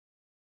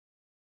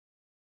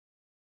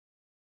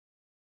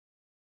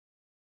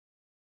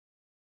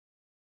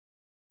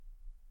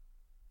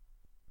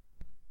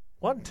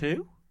1,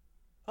 2.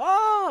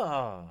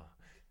 Ah,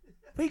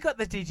 we got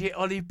the DJ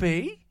Ollie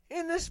B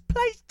in this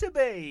place to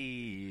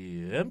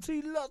be.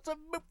 MC lots of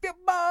move your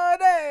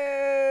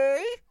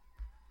body.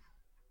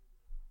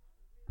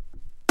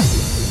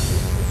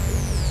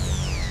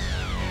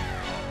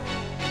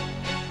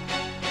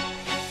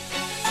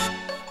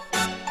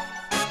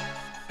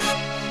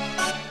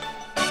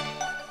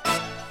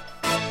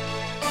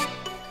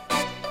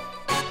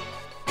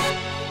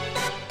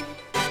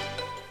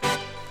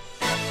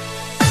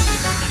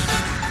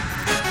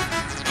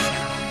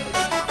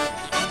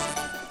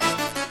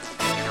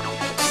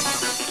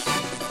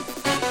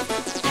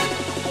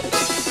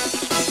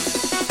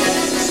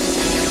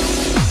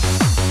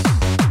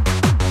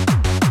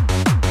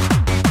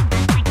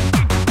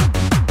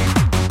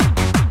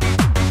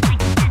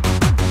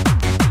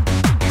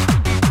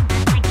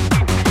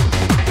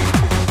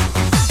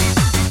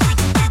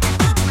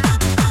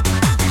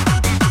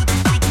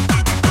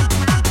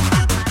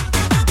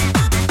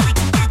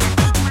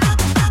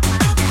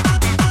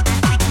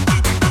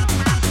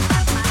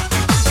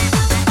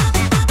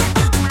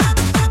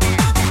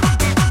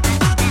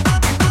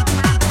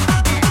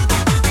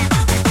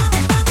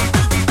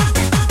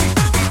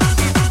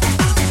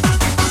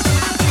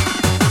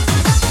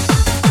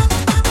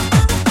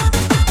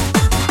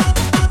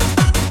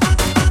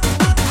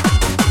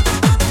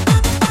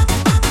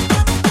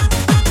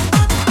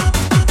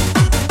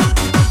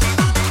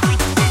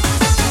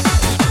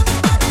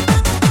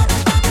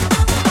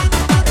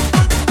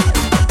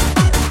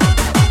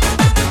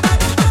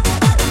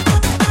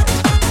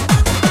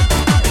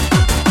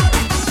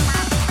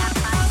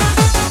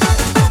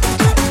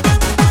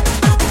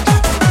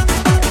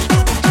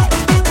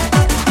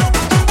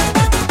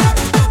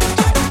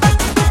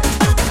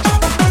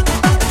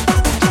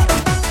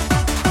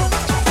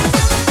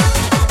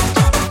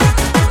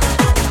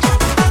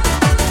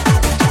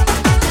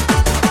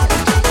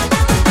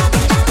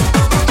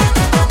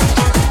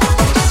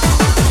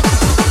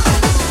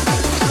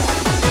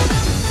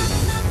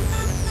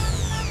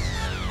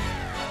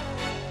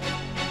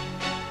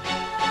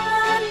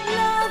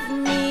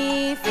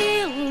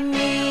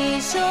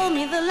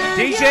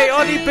 DJ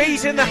Ollie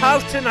B's in the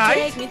house tonight.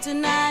 Take me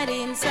tonight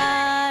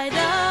inside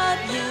of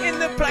you. In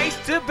the place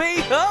to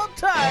be, hold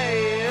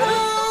tight.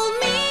 Hold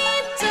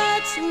me,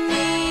 touch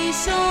me,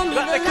 show me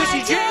Got the cushy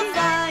light G. you're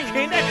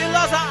finding.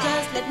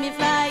 Just let me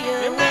fly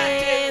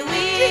away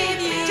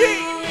with you.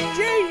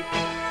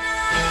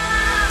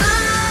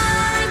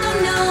 I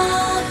don't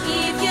know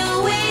if you're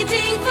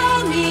waiting for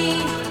me.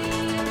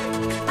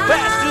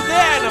 Faster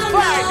than a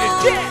fighter.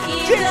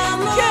 If the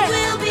moon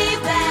will be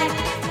back.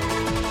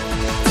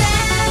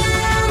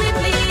 Tell me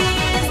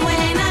please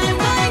when I'm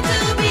going to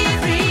be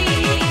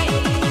free.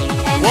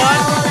 And One,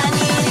 all I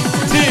need is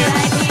to be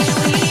right here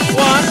with you.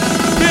 1,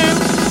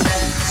 2.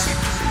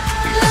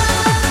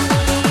 Love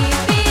me,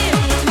 feel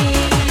me,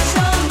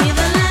 show me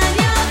the land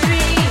you're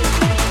free.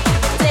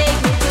 Take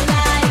me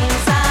tonight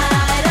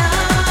inside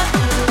of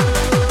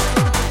you.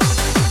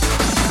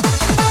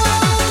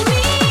 Hold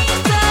me,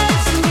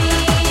 touch me,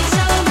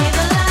 show me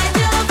the light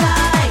you're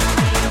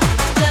fighting.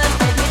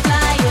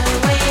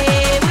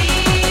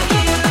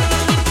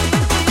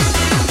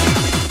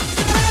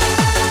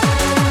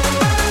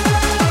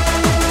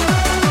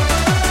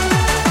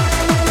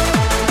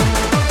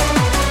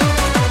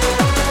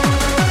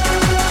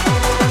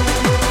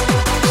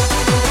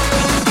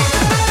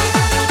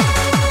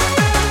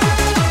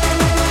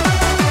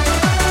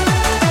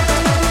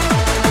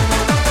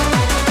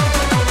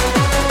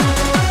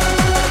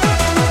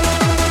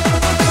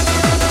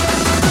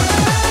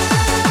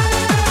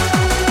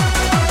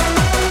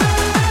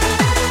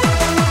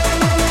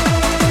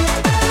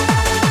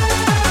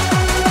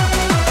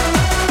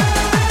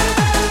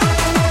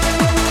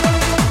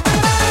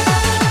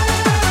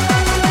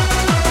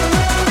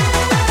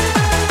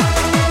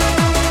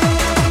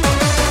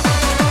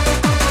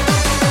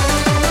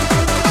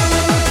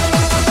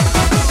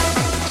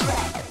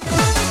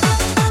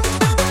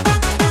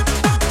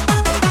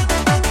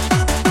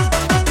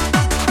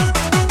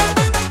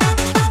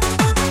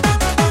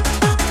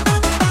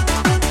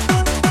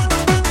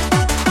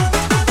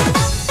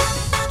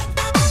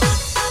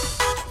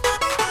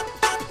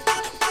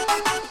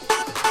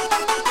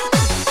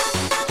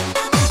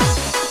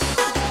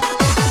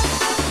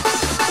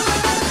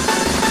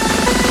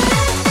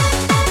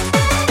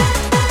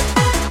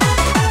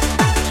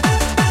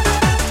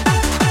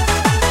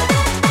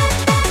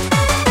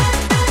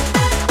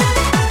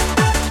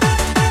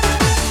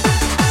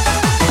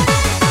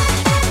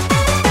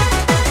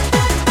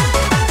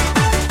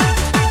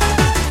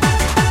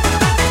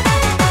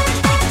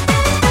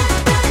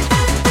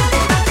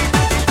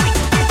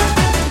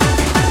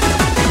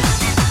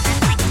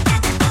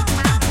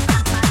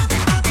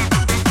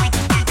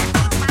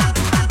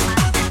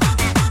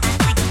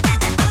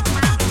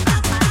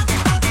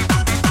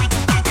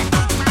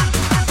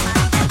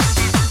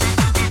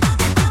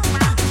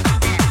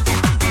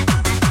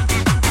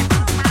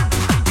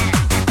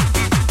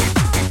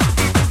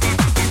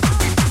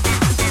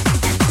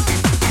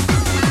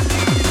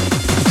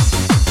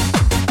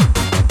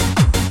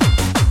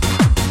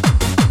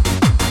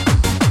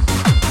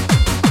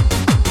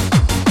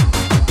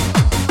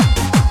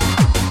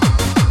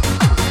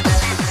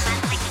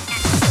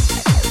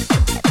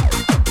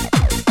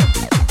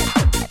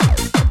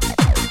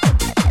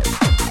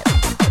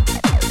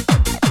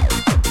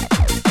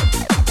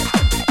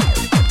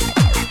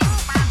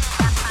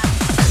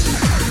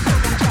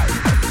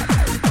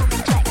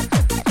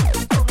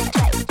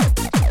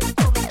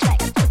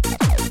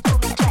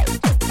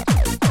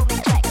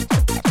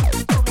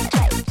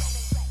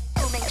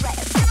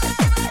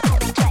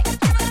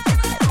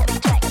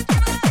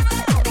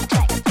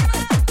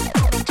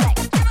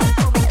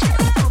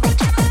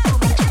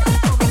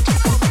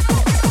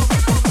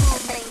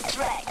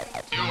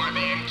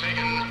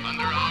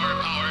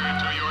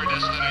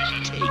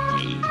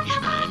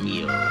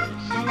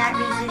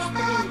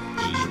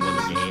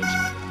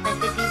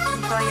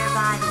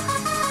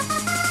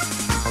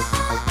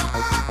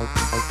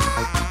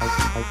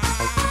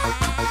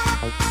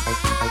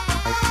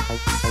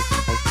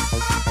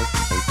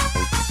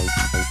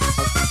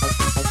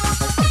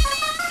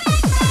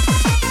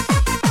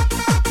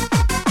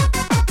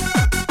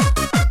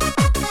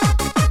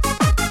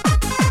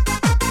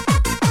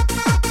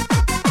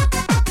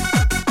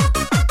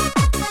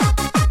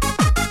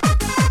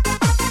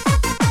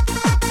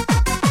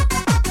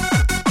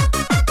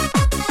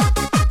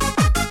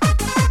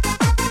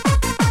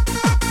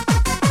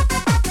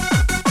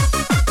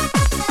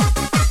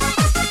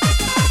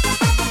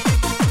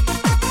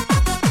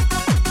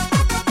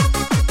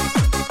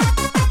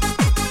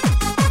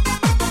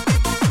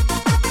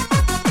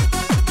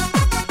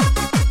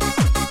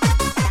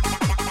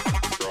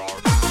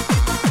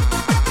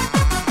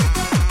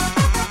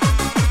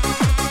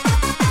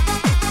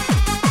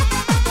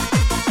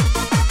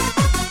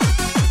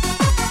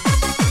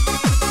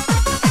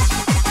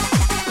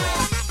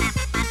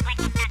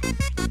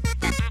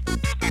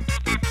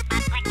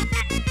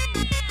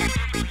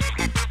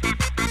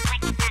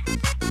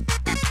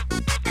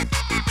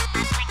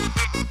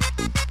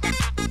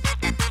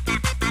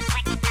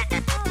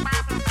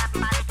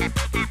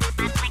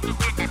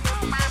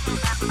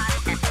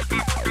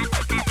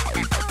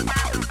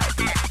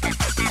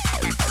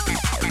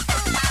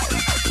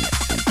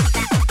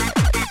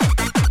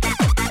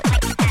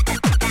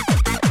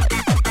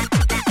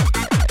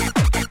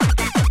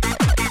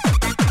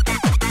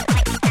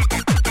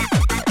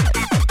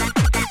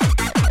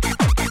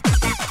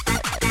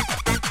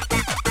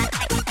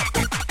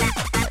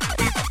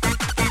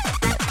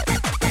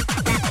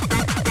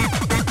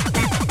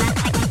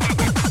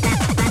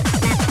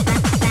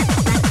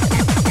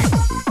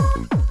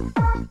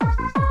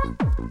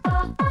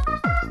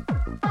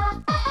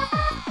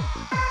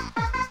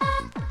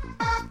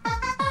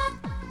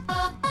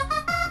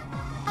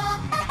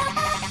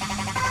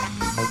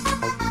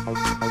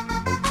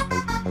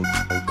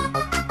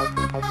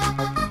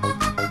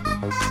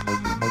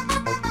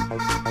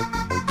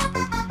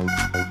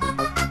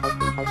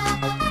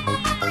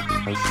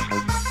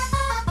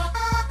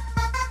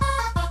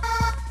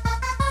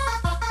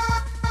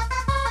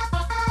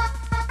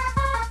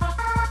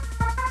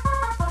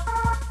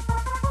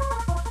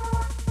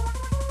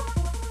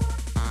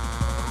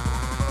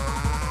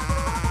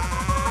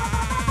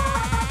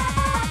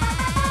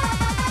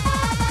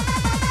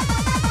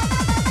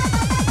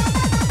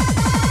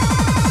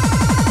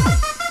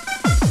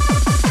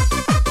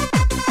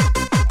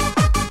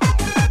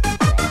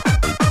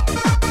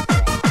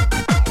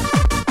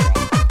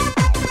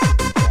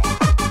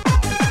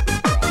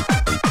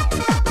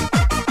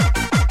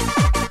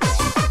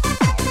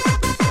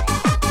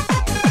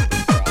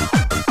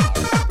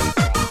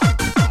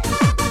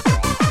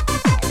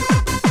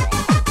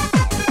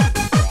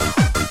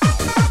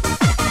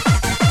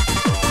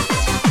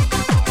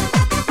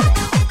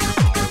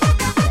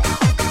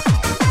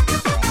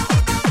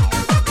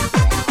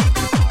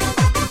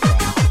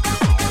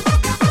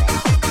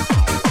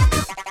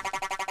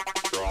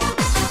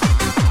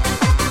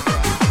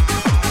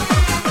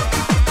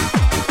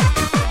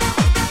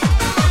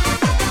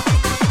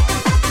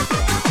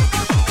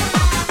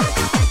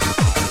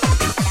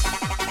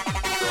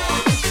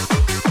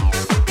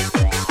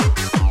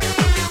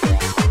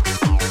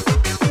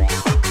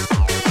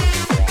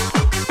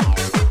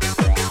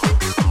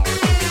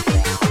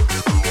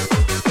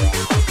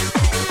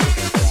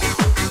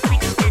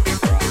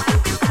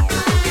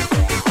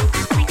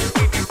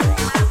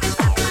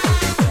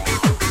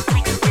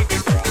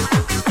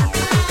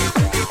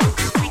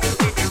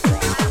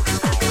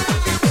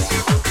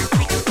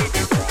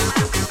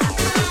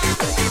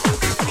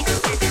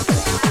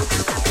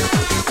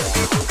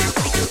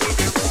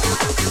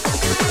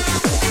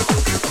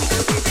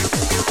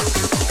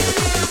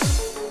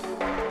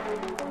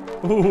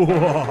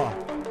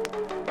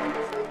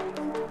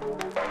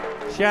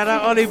 Shout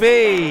out Ollie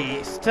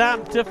B.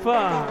 Stamp to There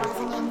fun. was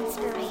an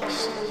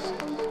inspiration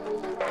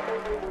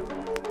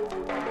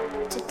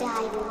to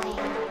dive away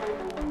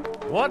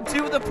 1,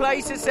 2 of the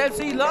place. It's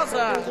MC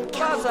Loza.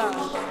 Loza.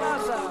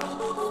 Loza.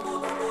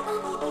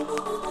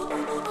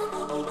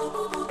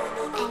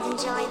 and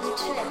enjoy the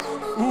trip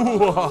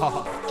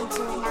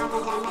into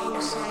another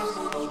dimension.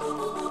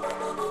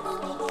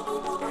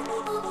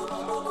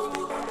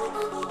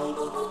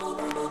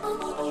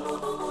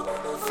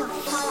 So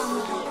follow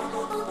me.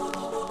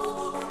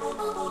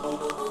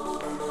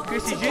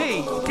 Chrissy G.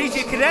 TJ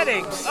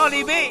Kinetic.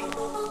 Ollie B.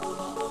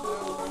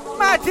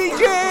 Matty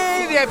G.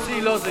 The MC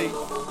Lozzy.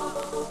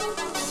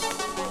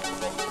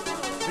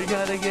 We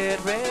gotta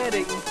get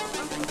ready.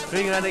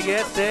 We gotta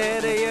get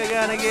steady. You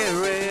gotta get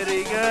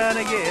ready.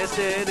 Gonna get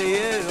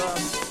steady.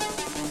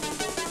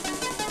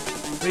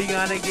 We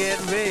gonna get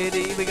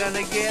ready. We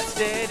gonna get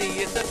steady.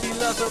 It's MC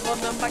Lozzy on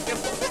the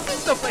microphone. This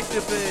is the place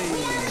to be.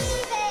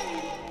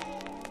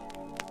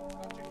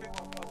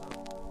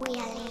 We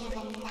are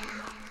leaving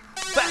now.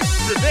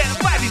 Faster than a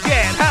body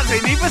jam.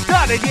 Hasn't even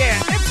started yet.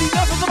 MC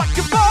Lozzy on the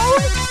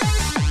microphone.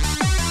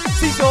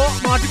 Seesaw,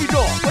 Marjorie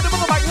Door. Put him on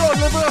the mic,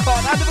 roll over a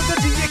hot. I never could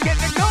see you get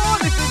the door.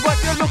 This is what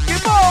you're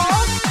looking for.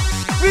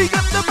 We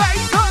got the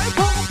bass, high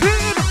pop,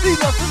 pin. MC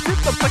Lozzy to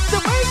the place to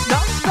make no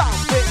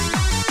stopping.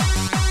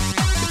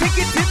 Take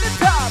it to the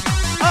top.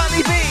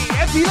 Ollie B,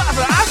 MC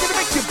Lozzy, I'm gonna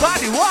make your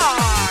body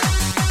warm.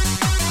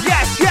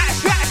 Yes,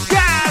 yes, yes,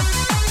 yes.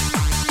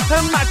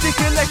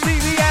 Magical like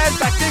CBS,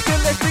 magical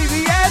like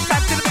CBS.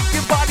 I'm gonna make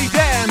your body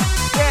dance,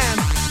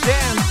 dance,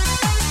 dance.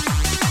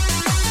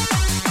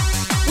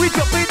 We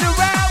jumping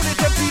around,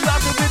 it's MC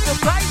Lozzy with the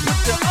bass,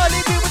 with the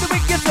Ollie B with the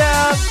wicked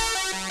sound,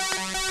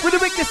 with the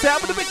wicked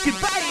sound, with the wicked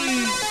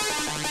bass.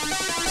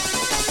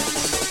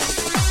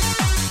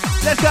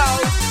 Let's go,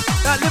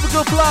 that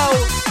lyrical flow.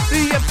 The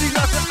MC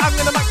Lozzy, I'm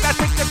gonna make that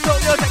take control,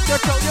 you take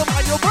control, you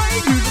mind your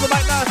brain. Use the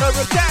mic now,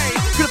 hurricane.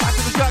 Gonna back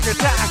to the shark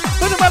attack.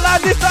 When am I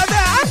like this like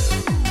that?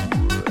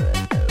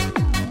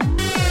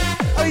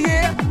 Oh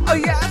yeah, oh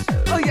yes,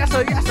 oh yes,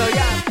 oh yes, oh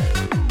yes.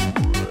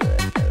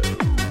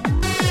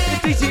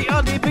 It's DJ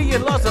Ollie B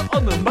and Lozzy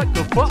on the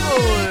microphone.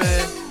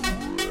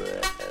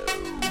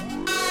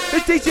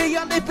 It's DJ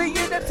Ollie B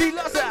and MC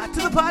Lozzy to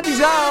the party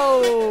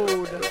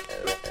zone.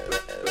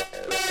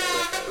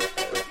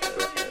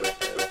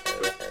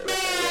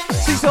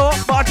 Seesaw,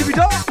 Marjorie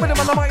Door, when I'm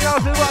on the mic, I'll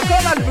do what I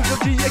got. I live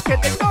with G, you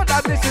can't ignore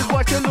that. This is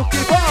what you're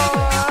looking for.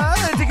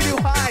 Taking you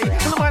high,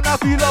 on the mic, I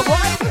feel love, why?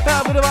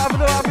 I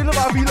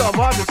feel love,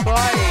 I'm just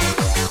fine.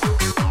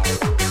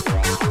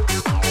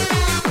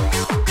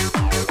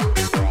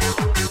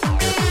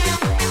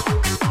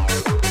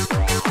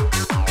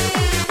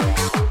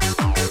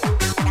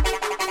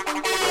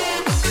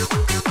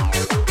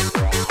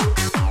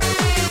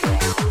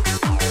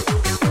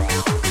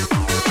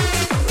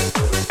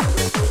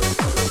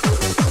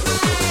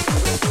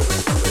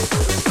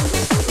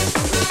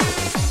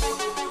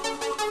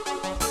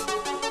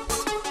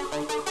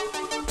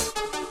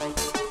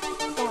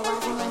 There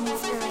was an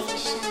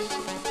inspiration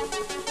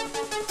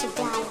to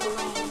dive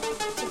away,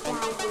 to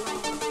dive away,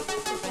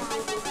 to dive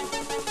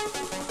away, to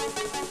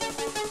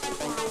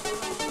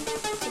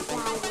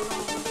dive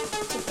away,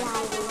 to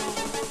dive away.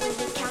 Will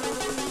you come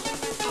with me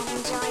and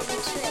enjoy the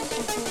trip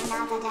into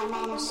another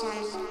dimension?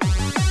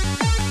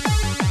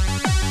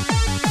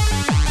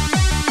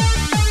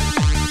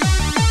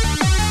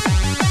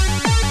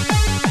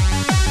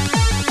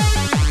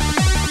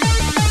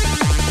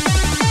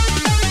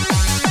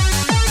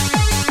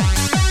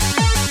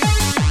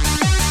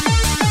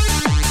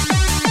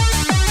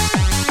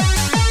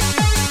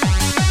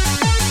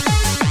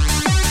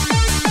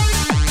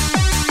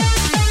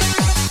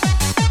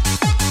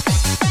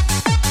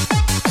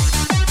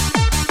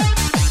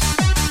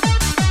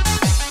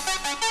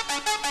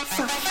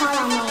 So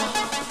follow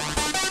me.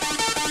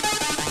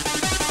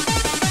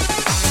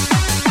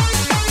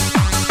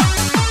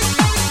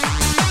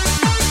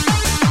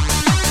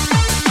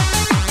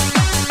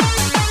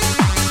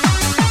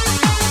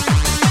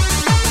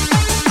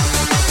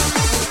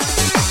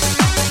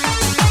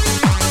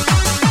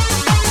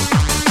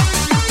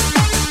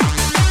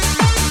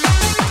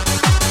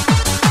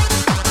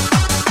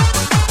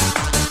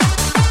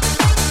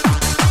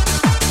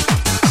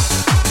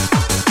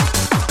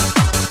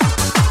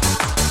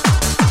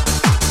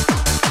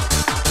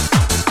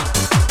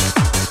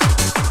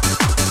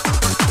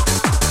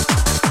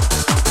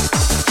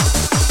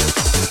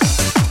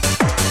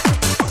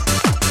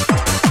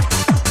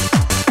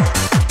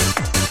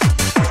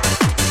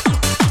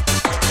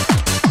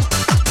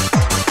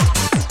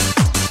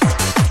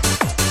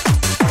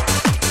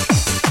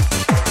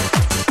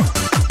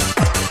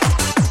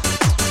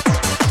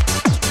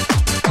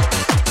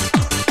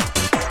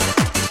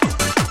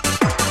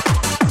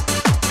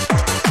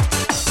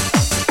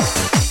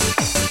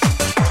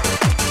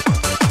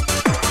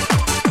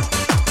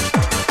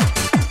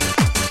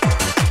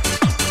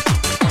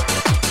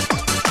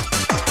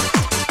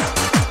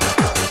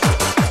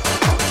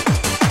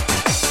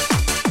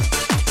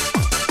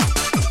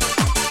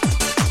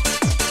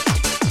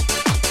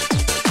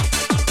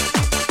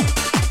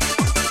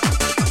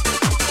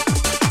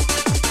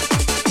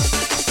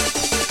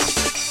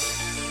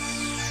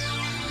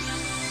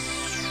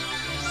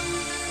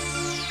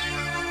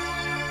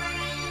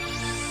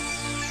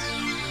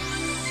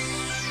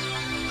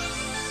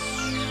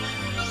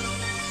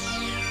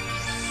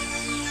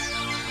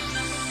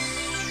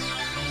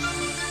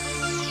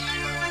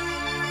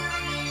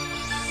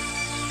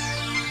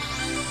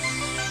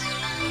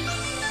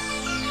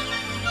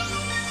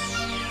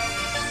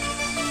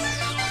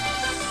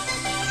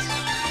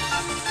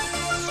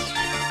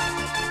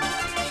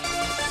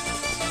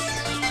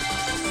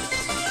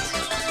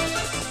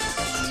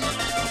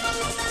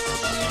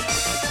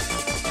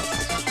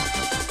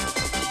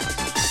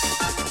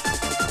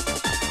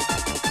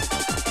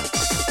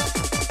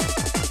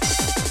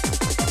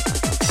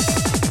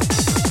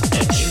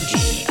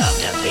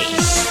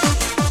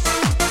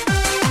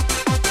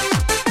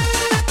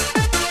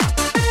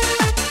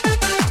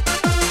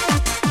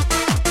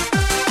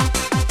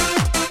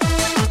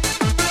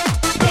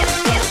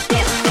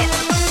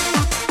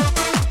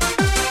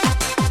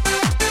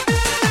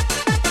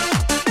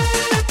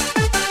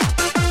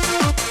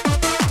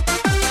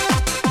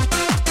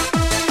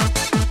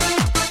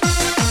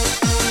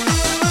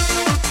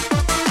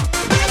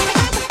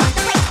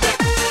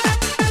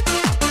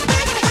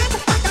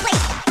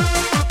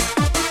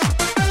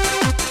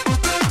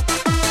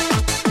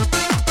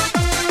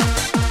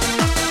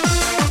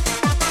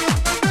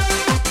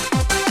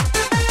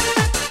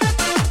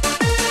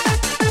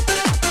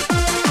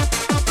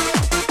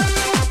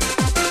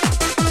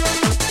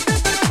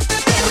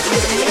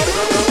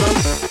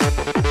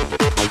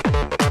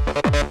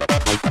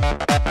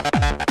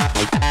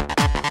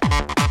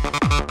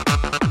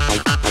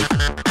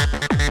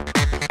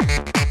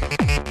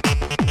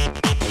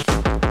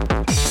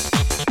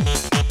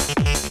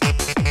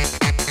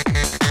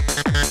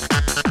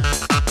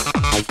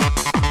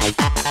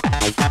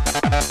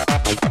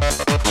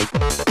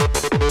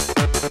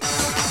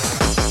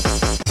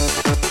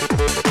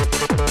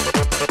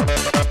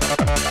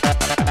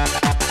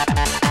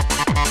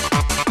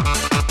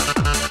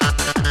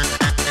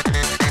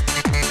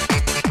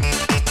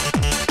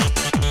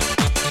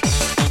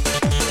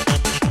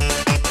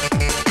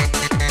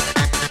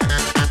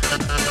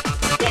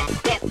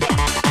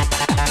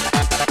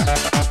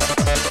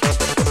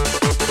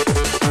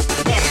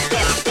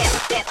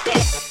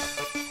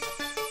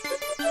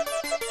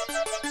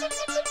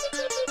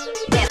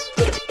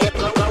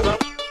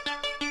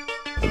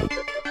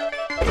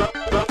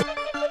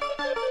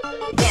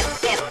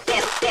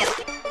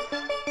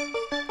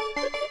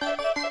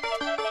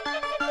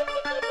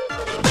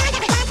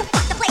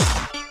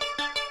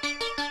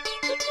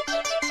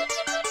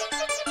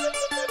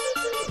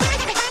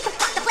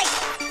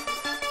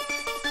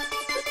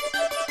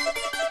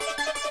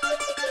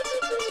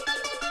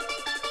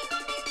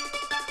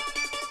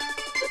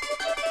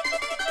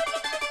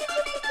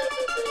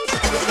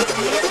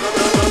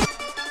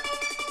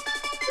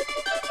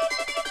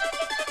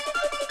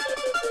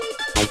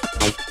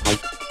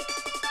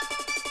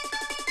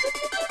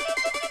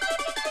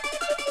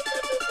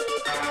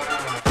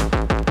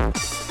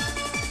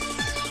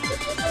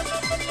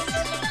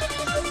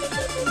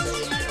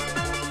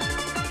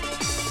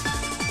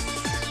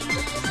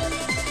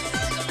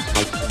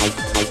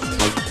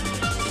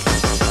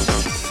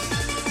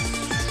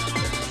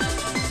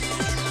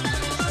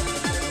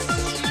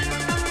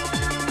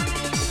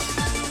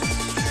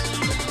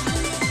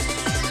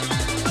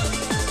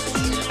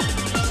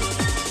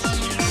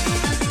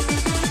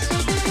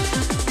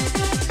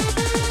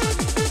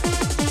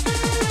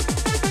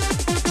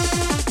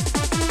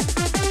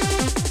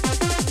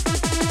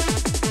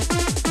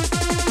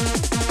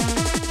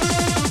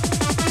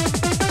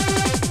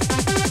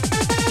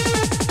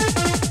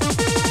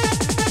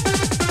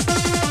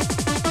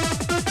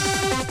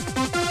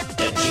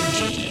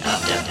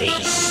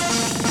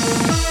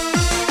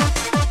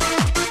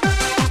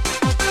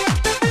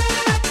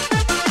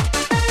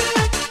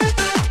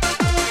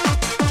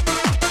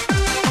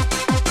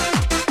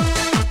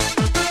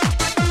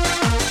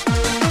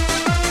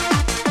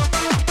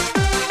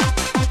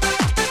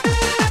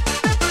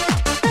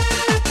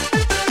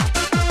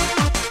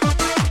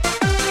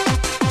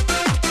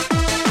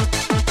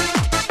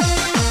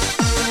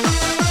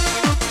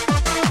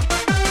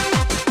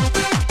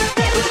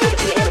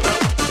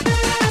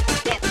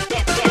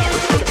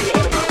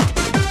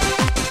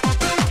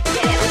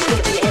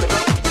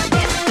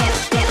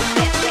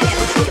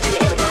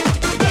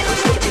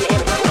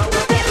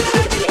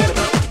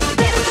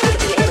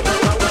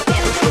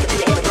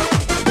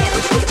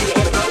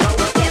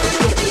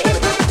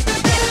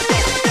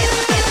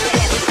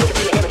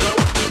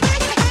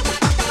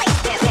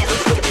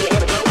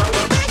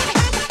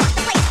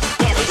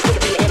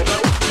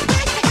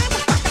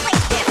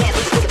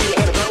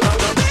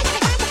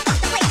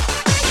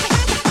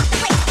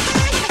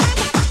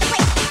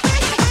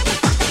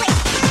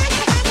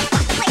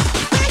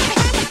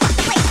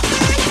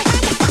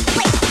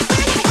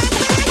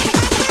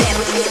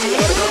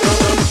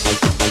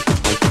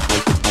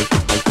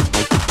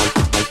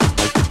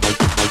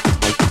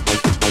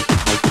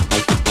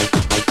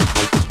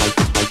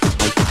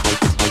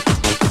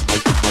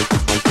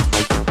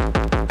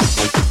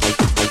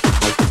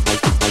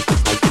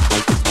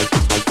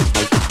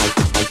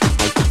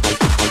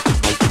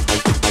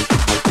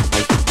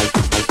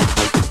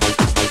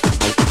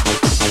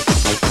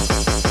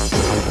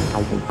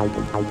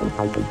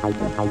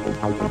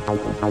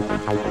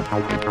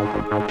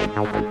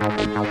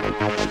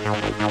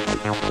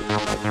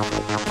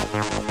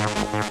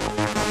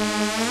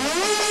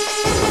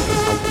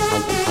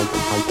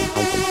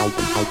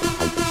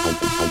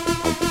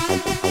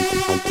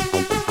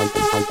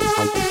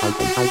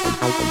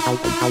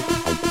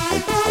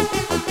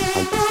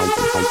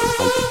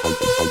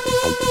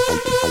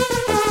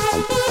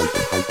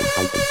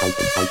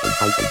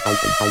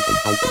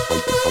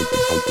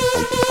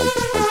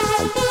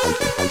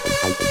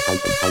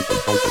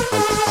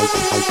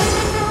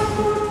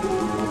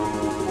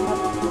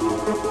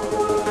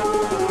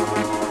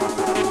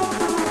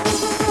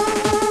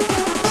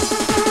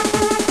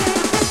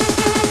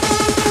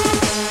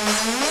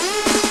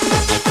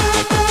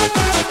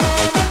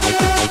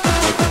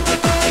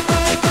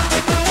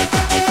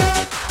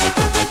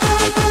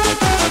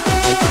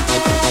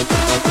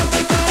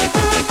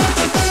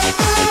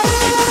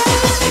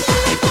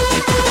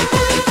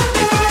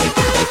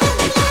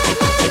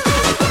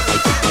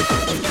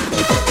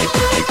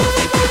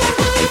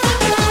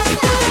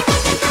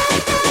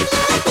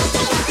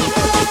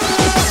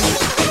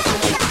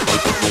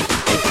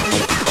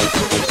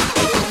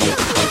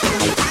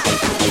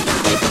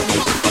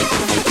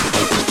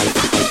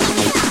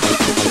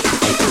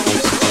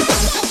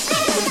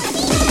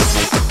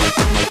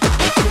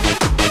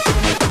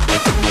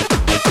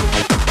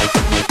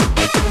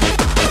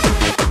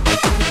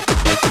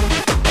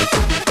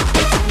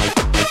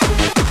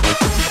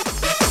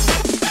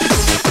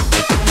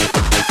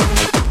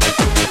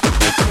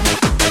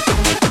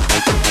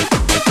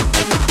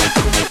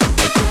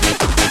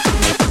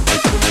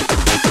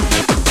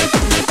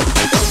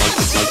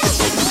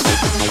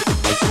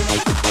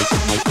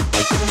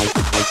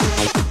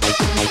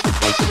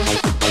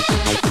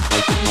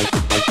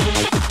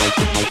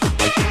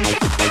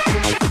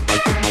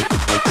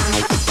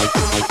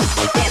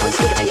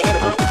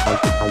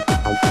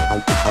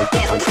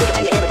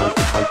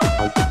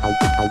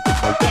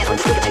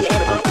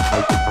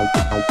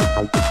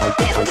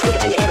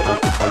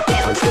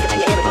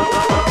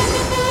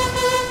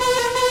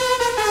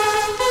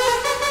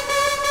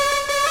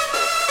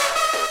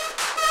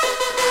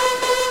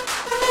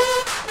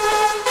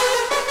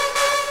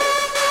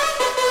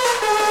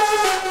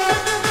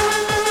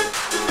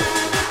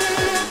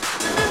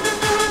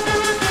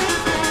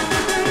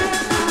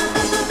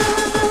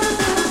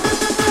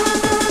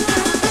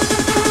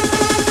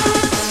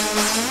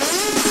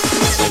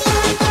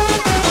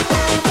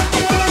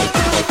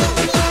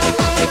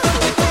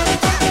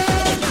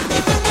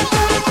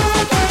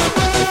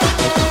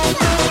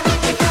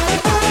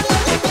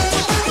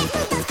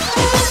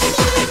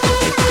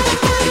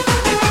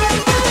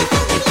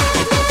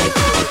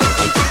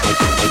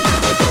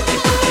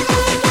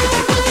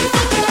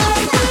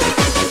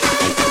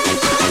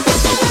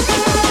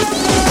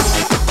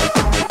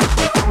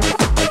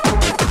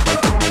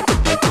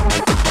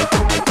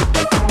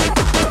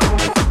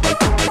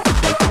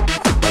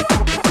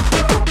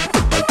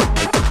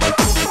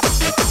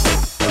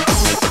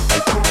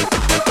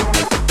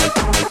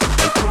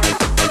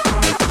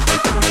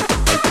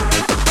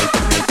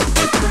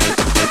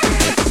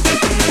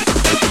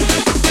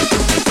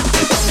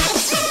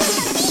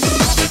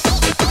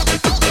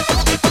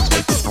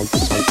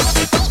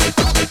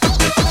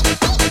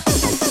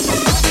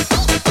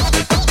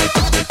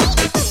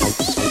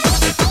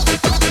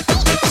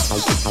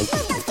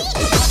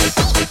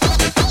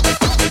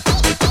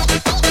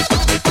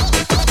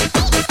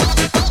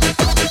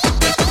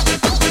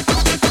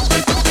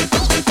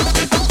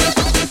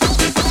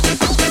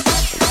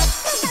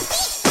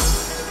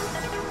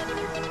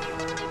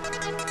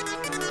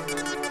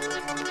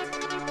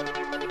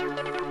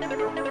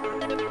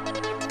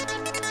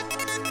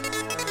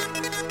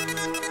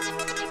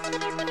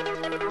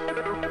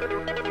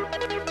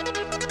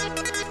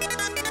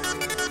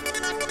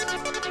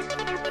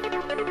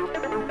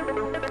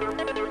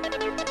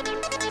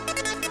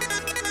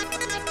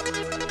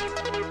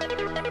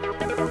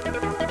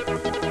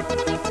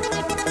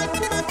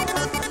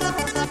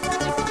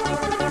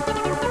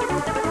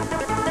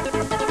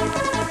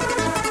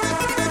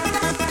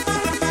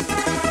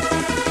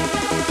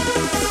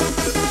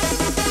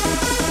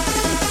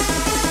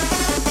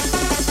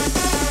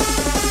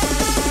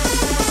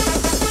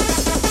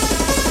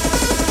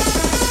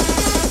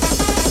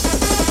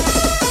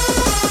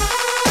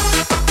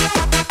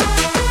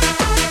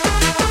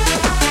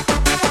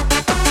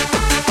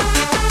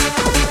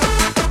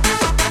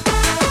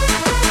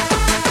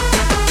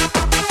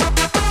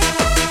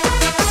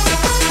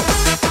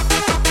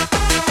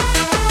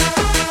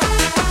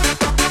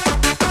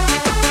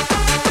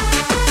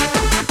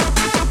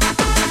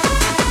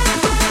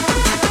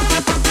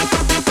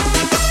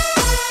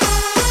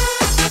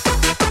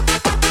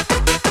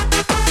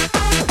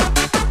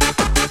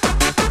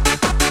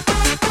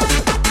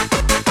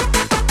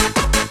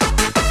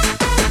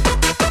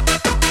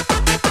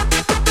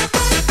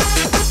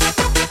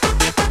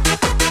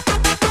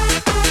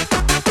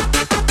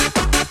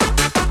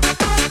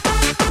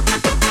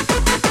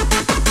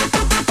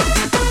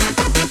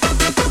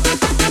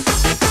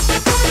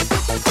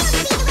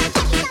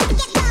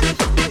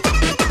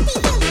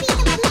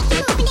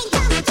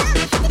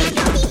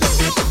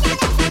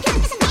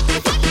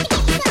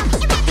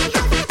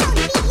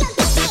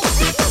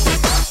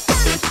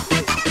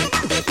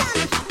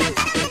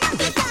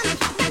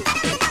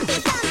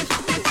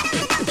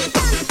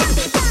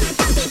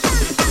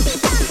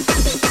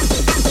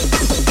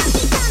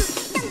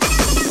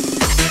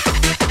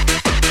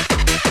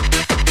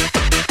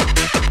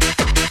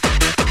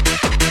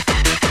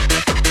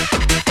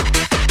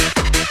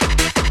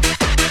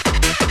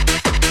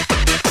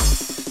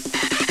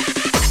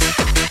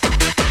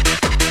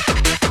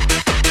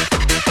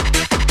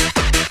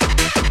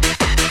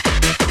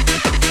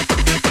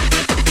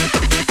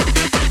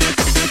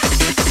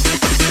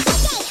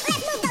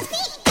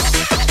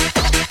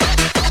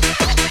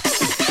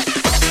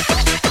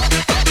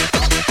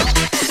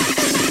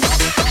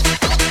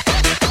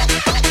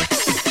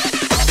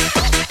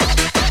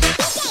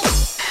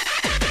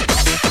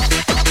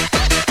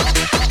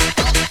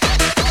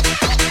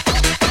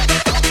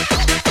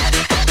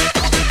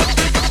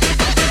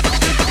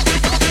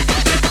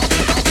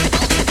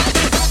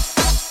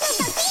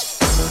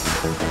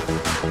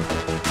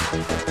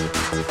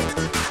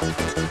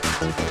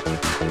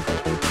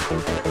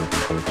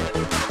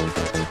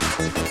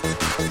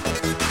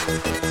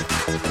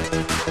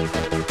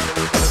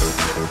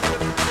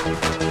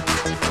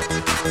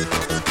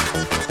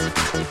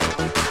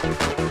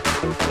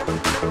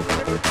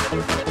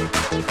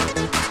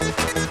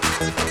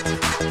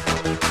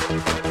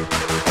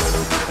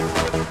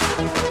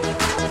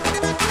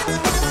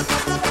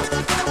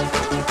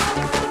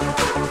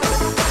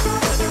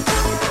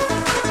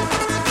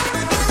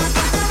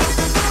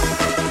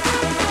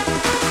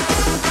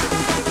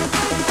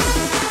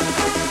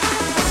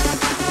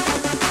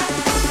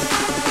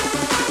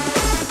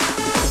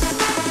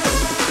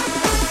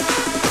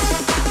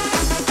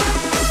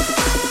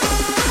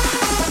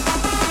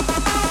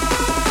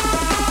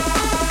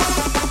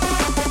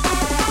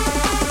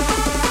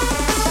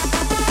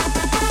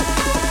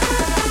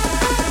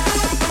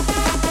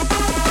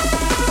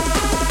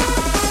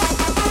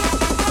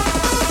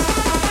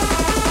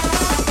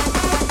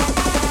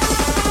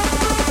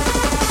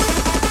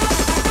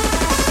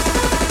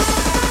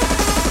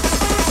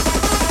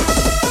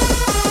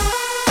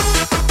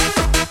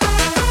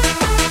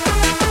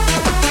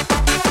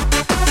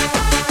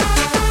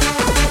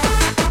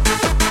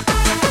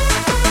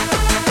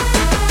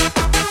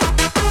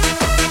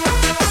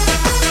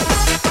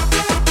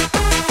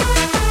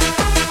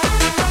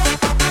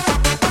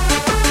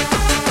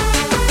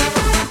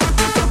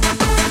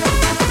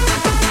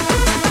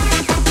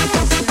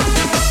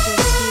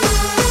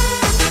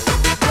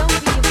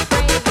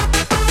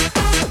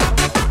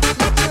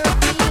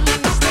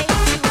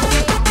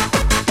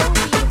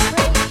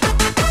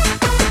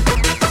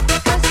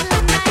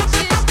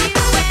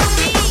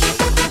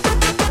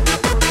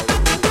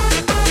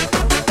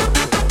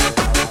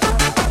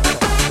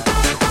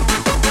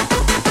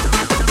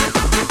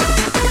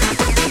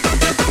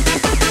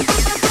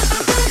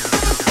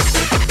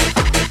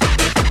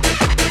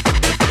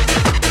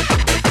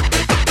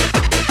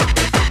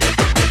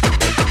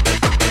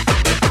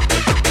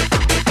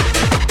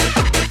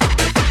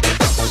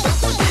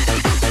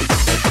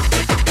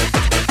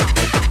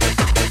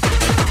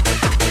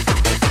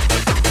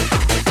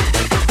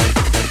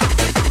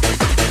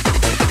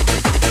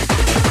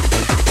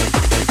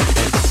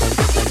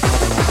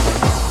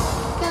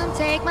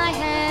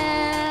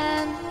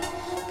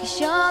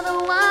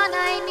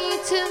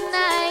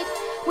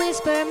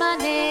 whisper my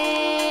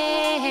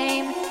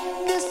name.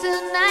 'Cause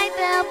tonight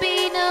there'll be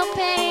no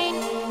pain.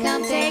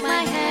 Come take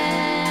my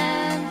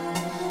hand.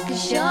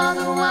 'Cause you're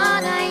the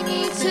one I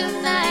need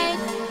tonight.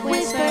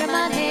 Whisper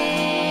my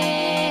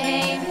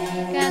name.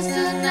 'Cause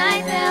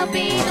tonight there'll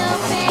be no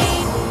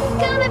pain.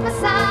 Come at my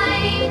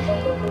side.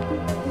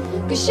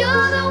 'Cause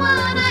you're the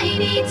one I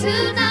need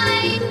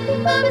tonight.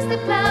 Move a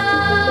step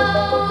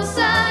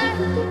closer.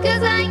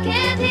 'Cause I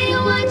can't hear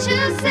what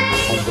you say.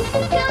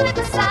 Come at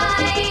my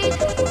side.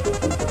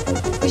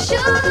 'Cause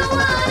you're the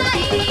one I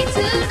need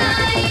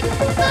tonight.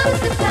 Move a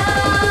step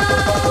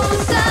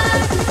closer.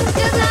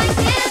 'Cause I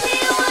can't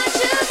hear what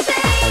you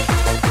say.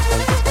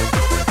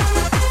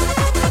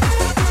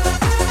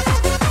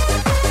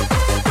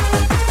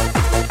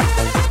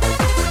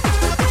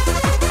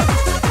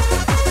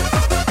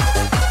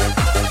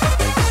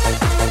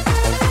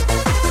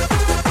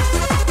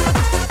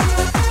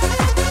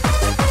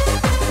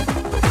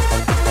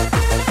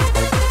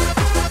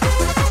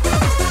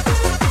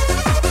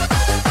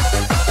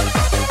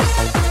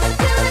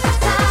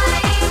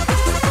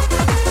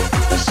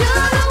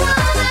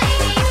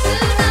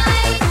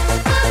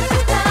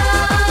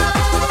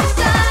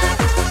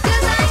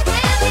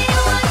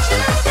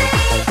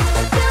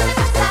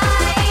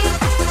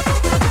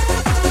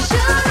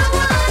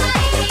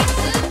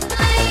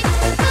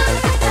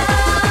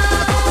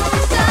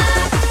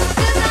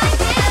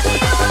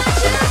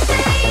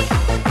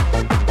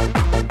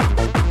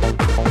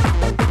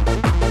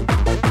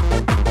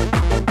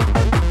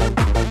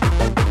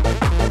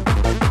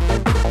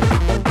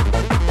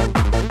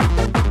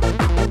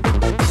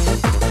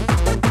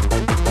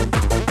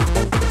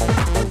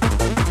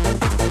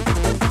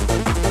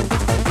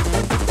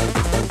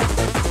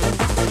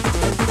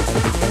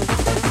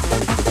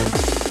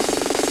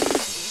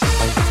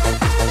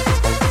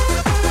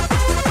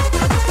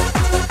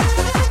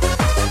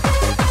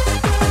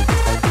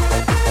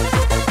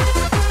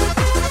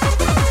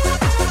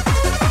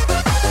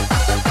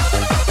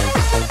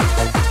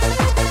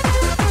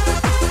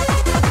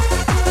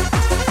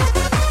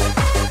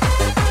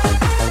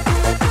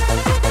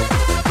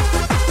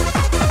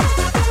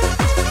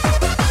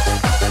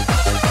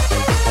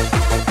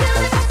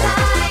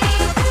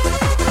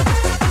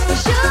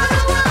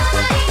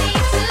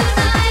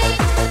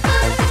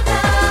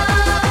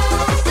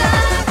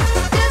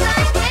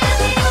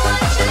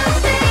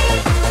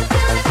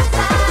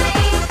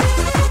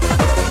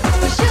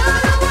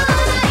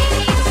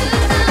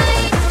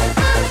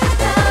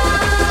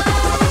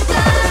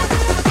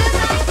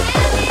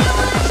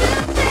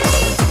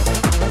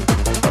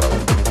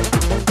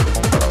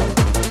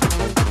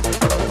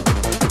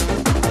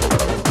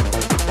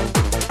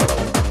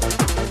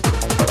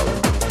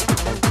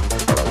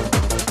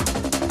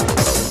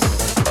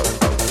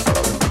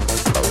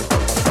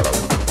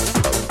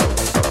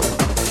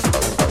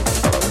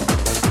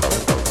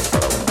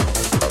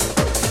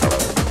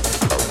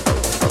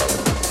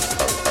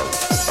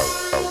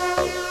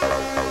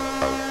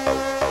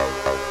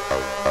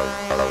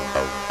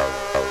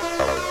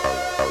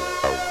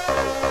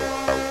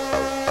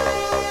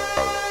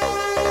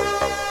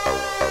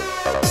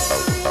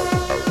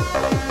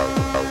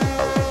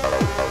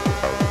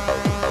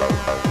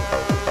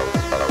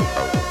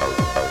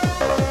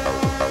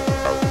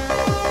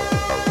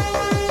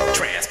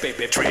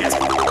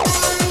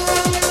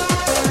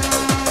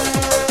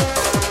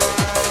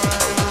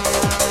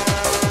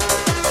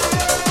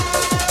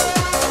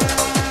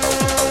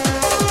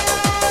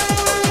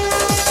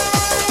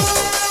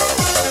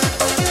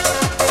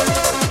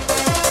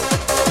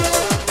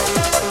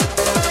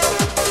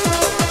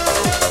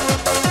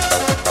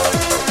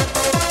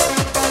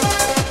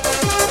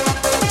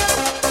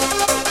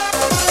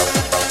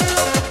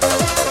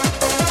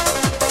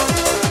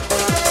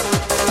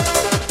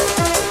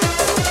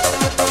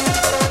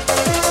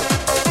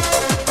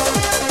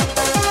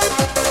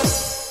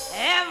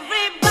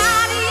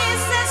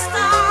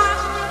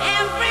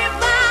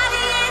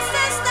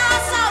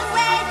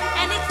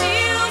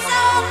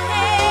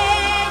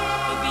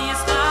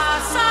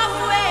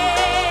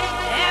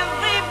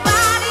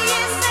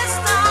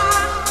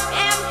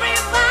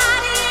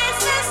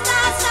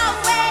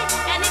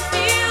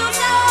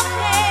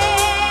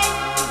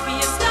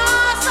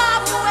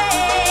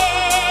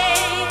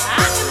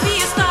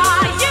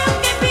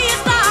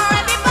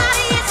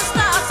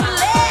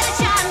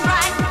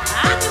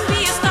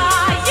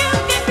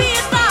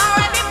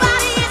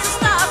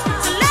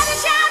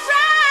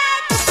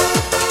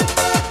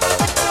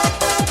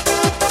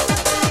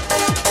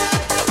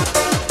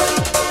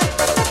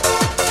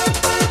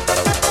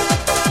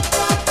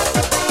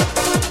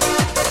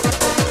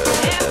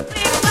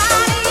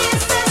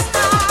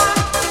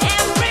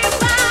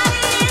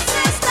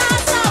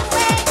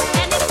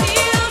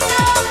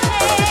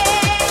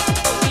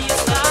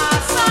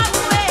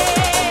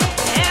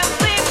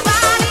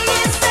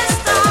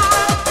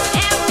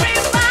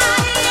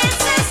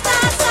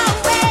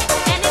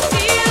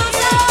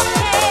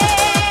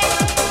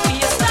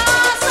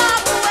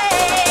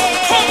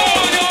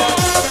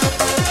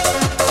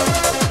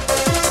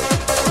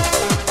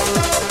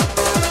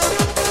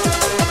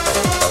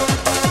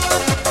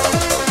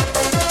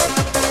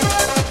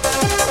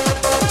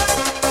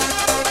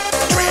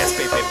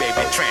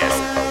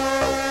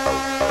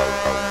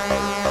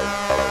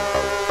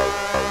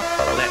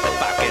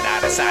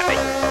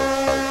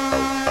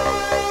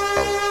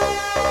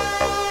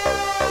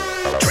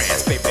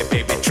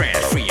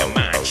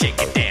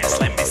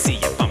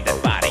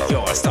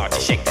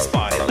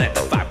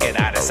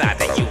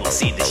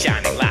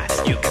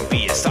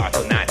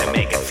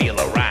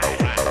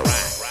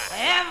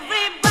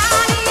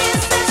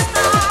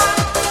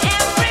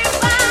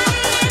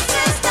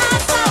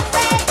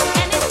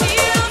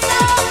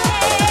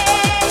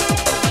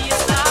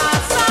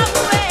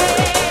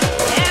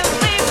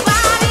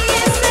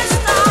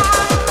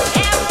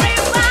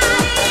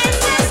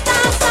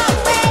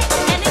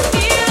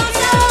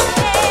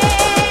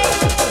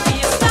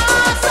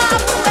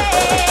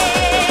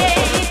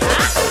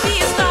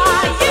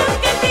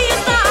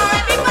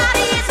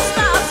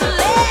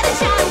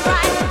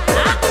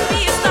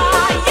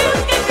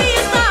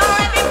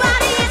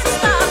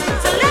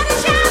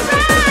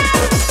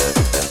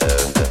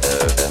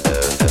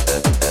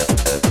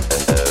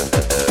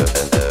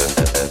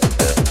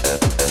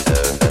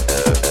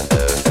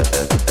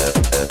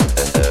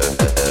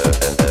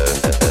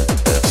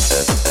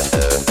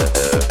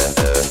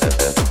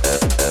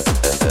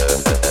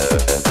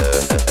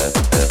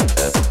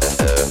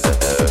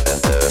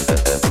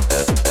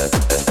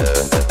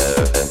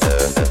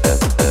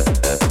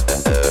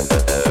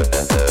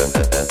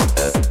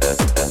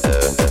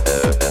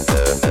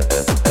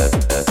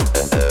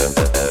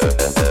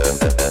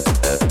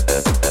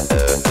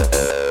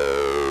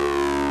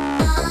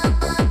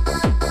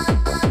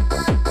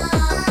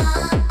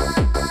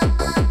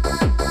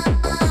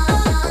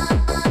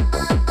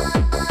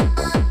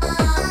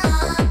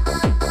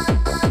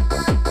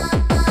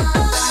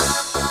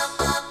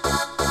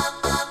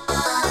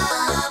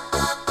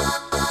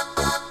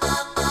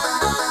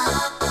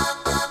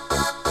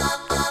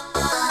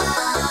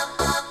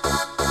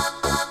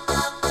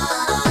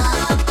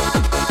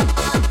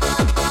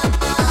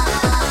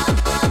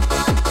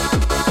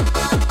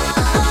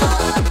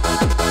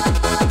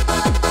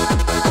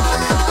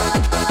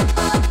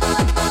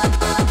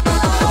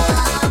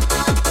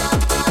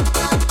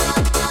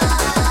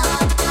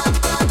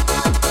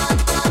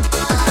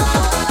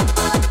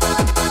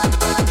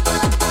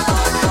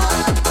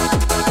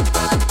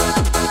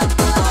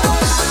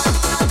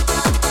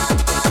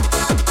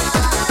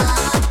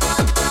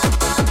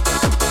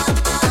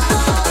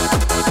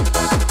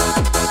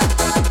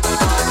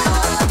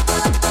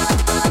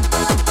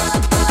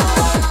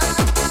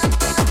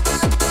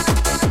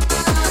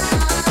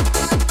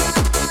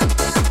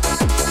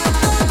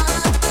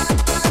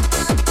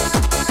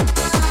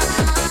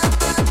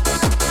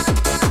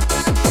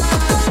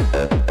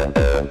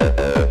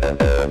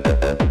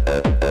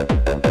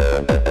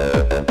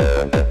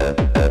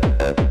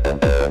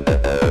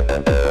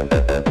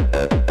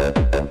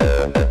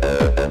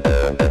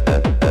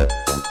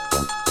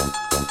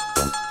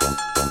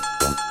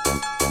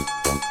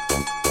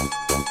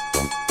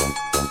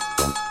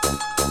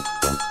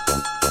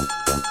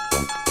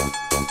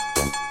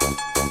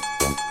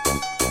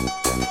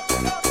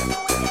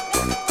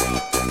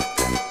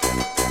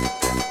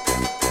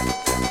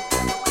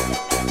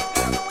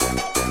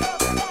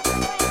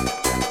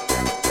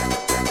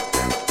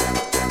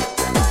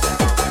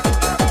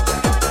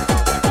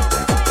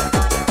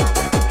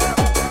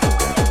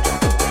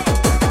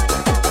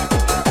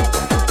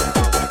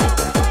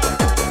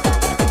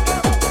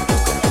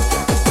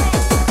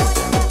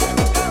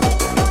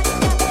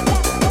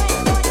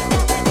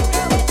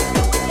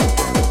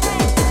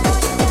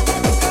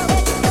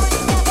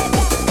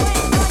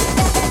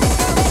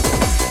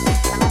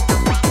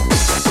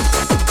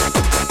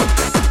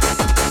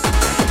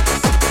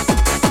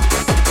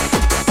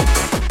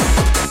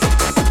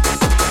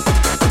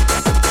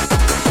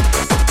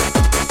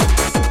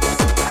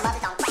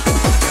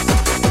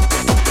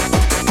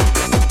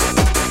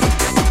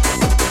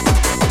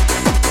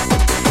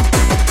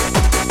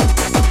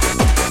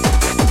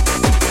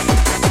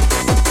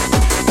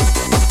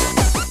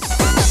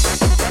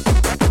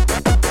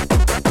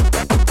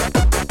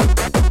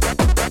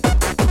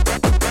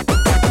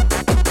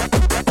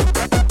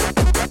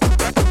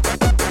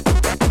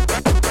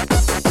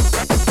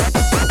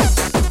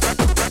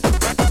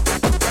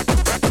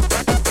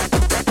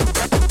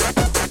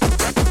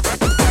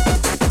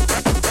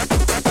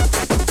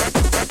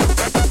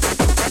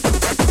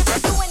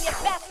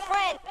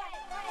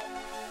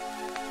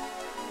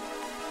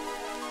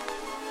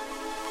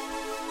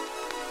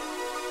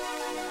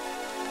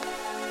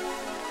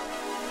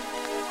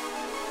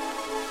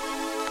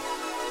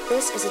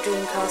 This is a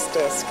Dreamcast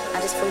disc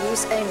and is for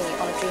use only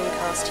on a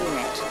Dreamcast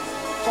unit.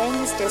 Playing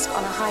this disc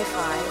on a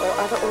hi-fi or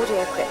other audio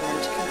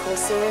equipment can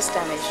cause serious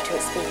damage to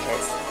its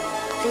speakers.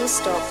 Please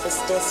stop this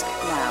disc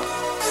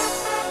now.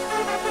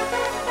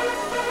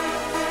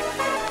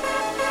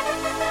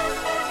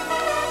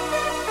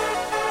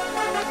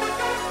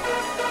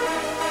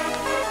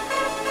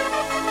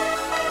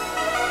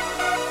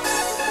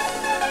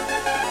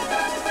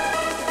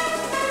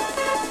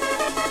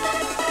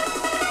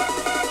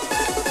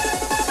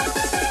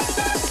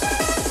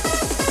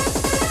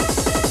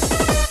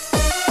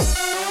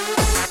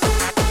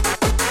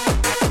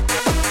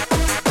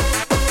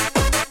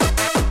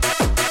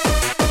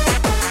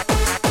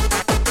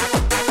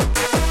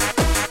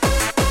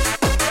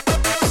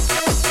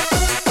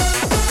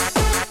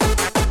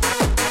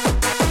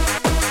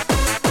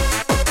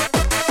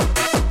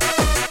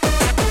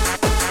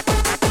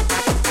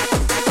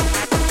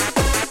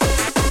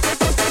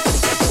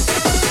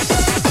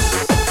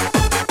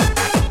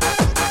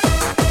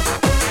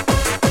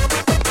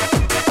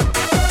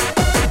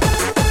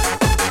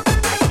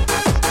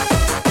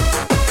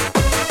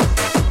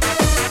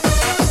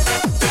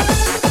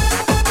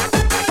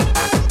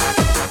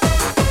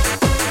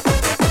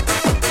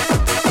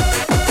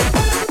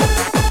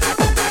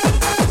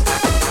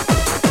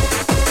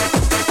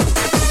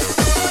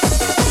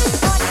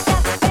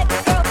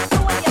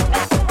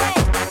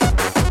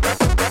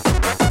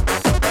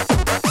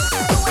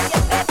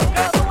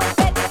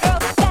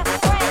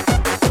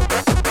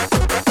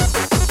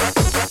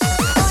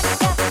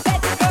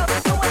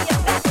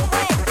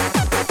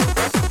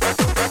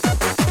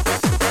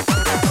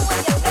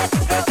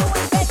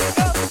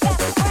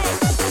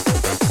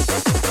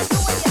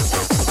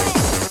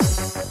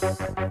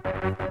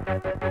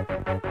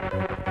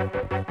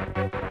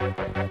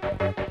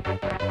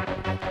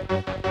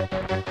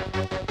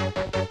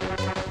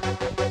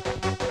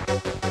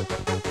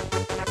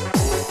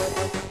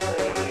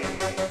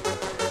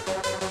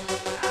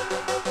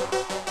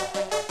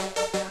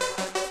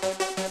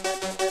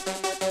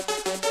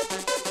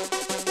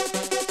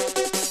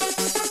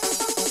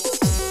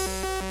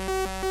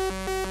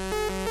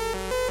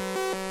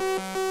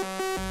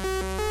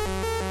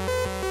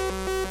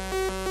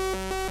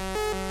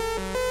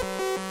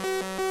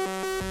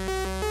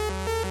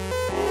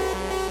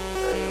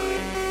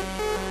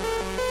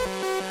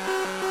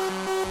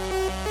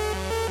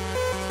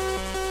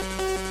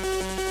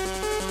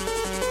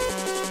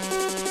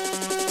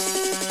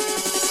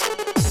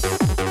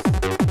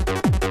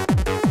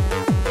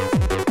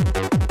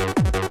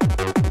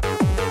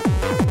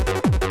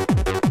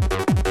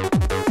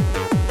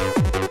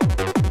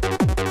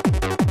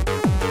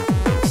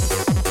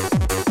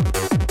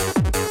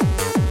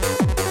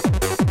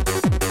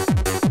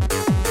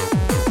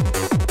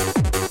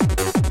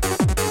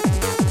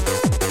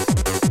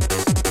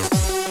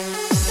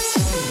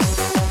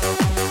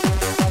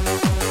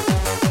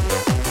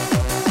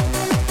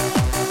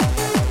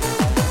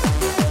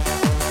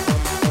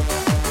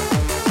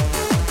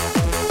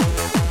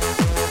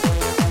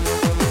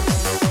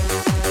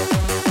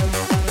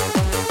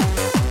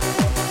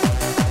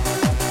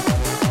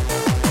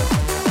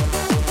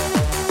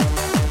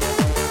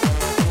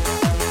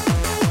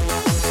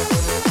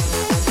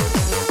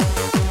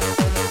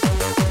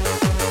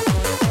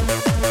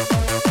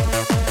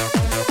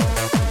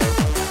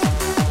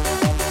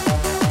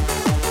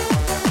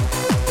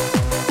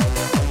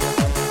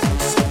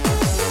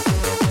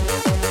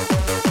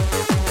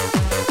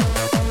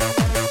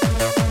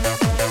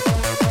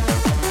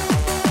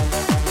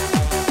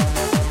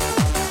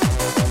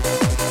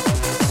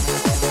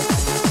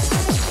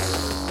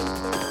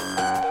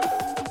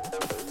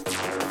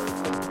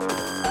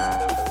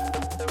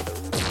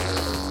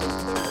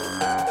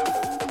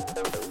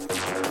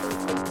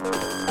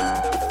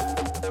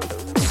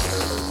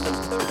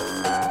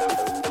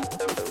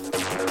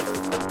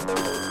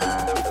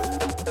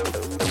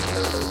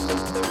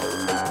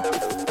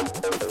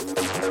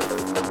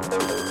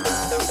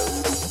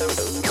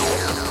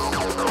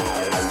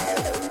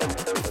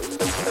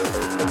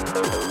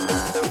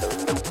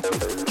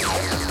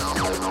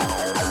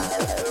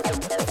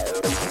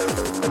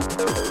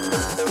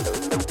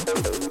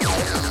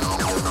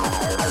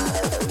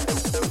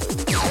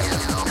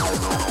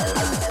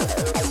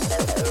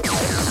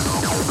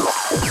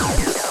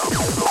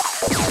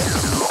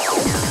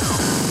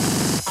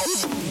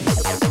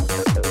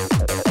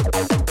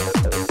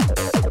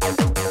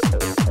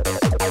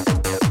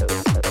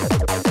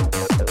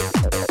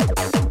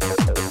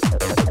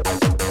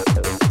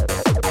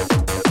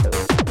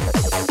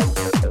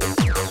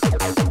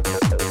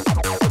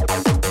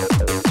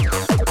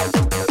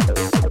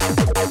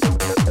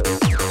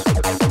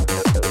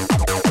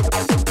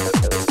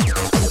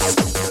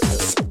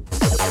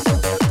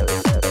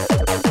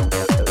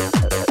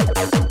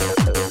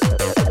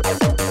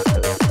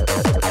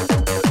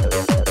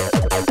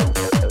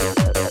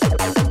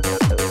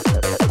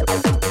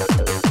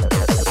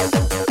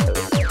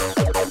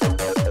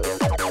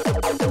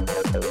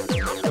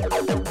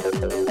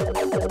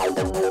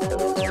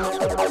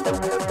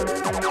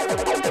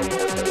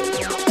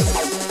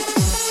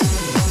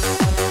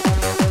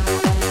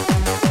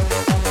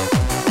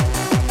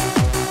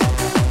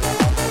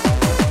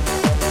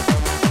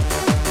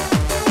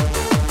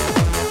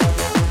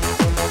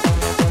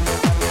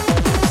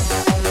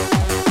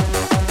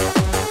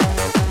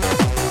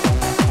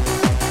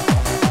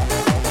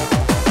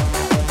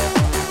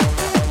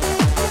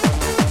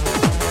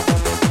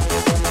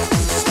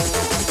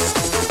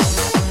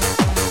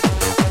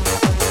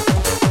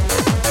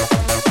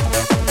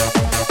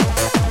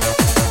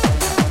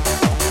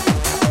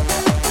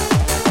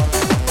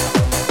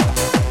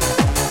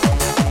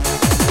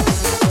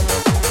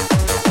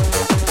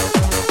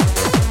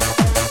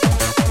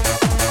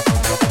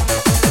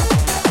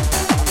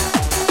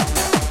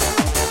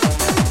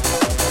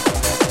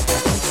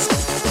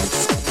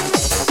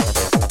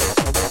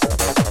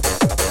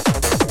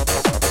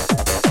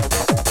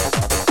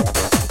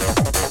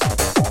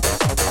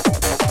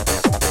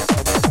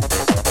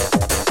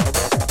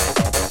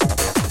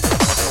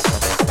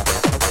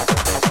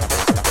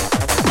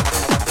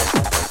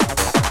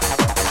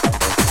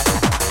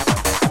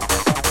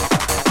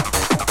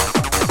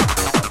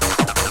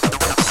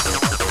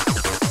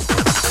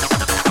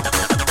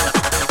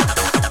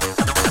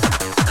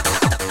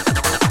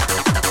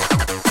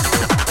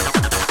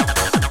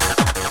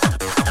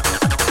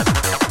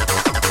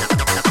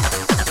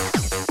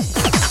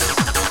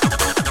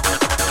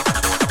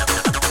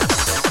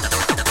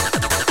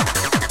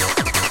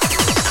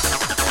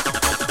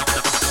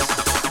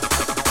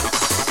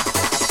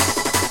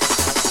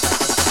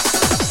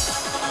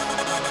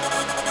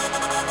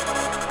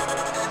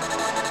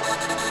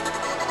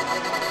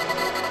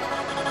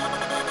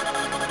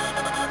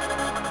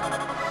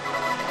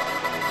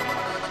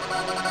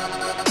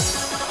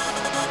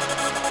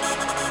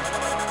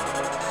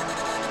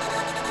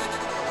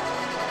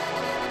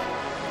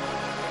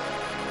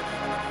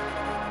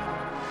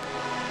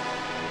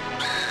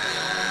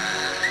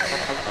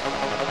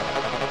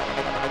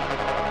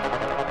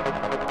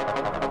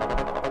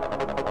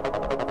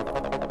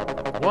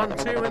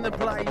 1-2 in the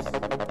place.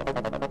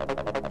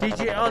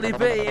 DJ Ollie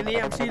B and the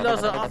MC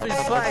Loza off his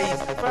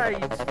face.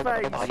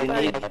 All you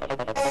need.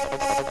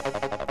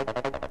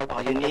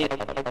 All you need.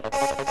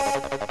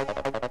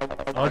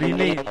 All you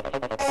need.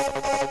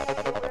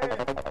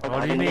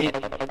 All you need.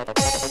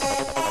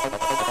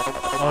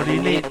 All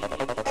you need.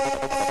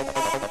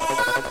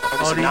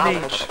 All you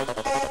need.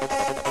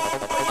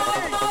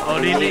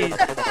 All you need.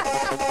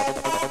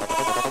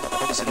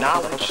 Is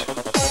knowledge.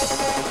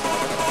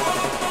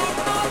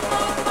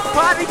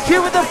 Party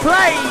Q with the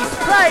plays.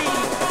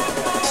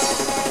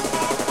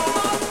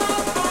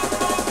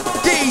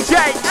 DJ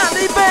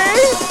Ollie B.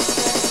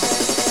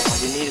 All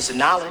you need is a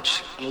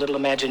knowledge and a little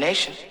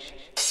imagination.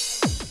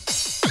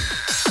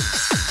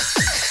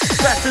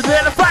 Faster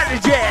than a fighter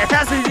jet,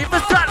 hasn't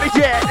even started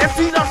yet.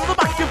 MC's off the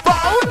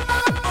microphone.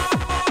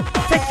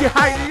 Take you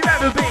higher than you've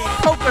ever been.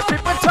 Focus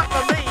it on top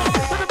of me.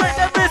 Gonna make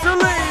that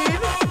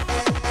Vaseline.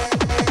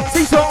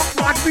 Seesaw,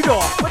 watch me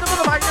door. When the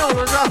mother might know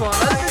there's up on.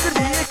 Listen to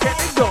me, you can't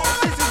ignore.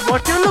 This is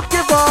what you're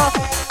looking for.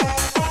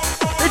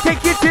 They take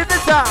you to the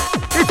top.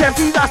 It's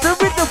MC's awesome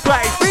with the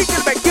place. We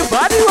can make your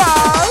body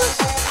roll.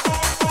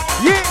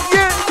 Yeah.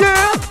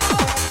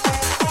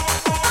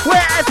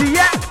 Where's the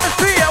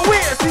atmosphere?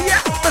 Where's the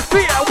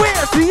atmosphere?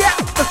 Where's the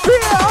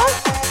atmosphere?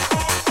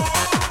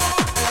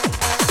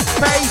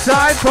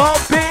 Baseline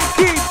pumping,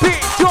 keep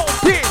it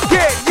jumping.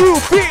 Can you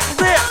feel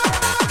that?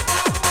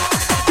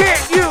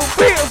 Can you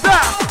feel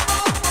that?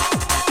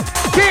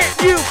 Can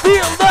you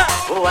feel that?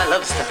 Oh, I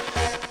love stuff.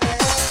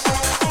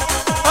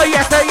 Oh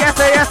yes,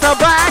 I'm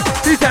back.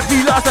 This empty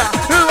loser,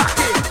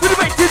 rocking with the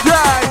bass to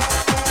die.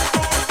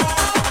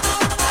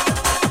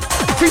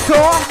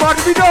 Seesaw,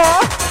 march me door.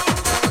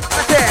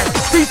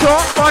 Seesaw,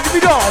 march me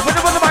door. When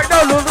the mother might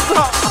know, lose the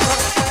top.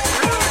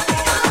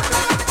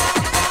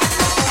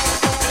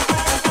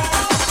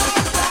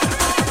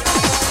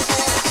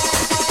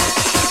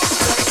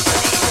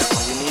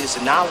 All you need is a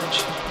knowledge.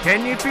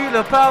 Can you feel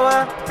the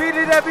power? Feel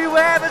it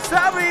everywhere, but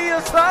sorry.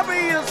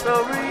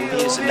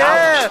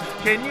 Yeah.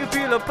 Can you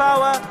feel the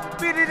power?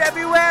 Feel it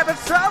everywhere, but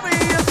sorry.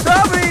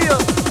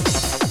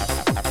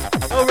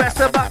 Oh, rest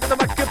about the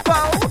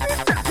microphone.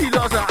 It's empty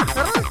loser.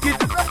 Get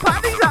to the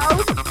party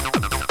zone.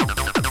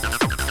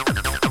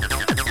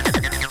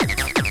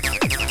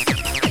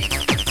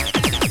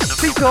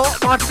 Seesaw,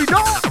 march me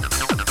door.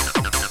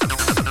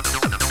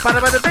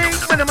 Bada bing,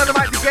 when the mother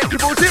might get your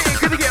balls in.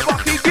 Gonna get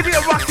rocky.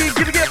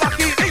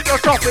 Eat your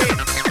topping.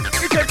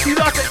 It's empty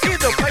loser in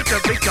the place to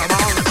be, come on.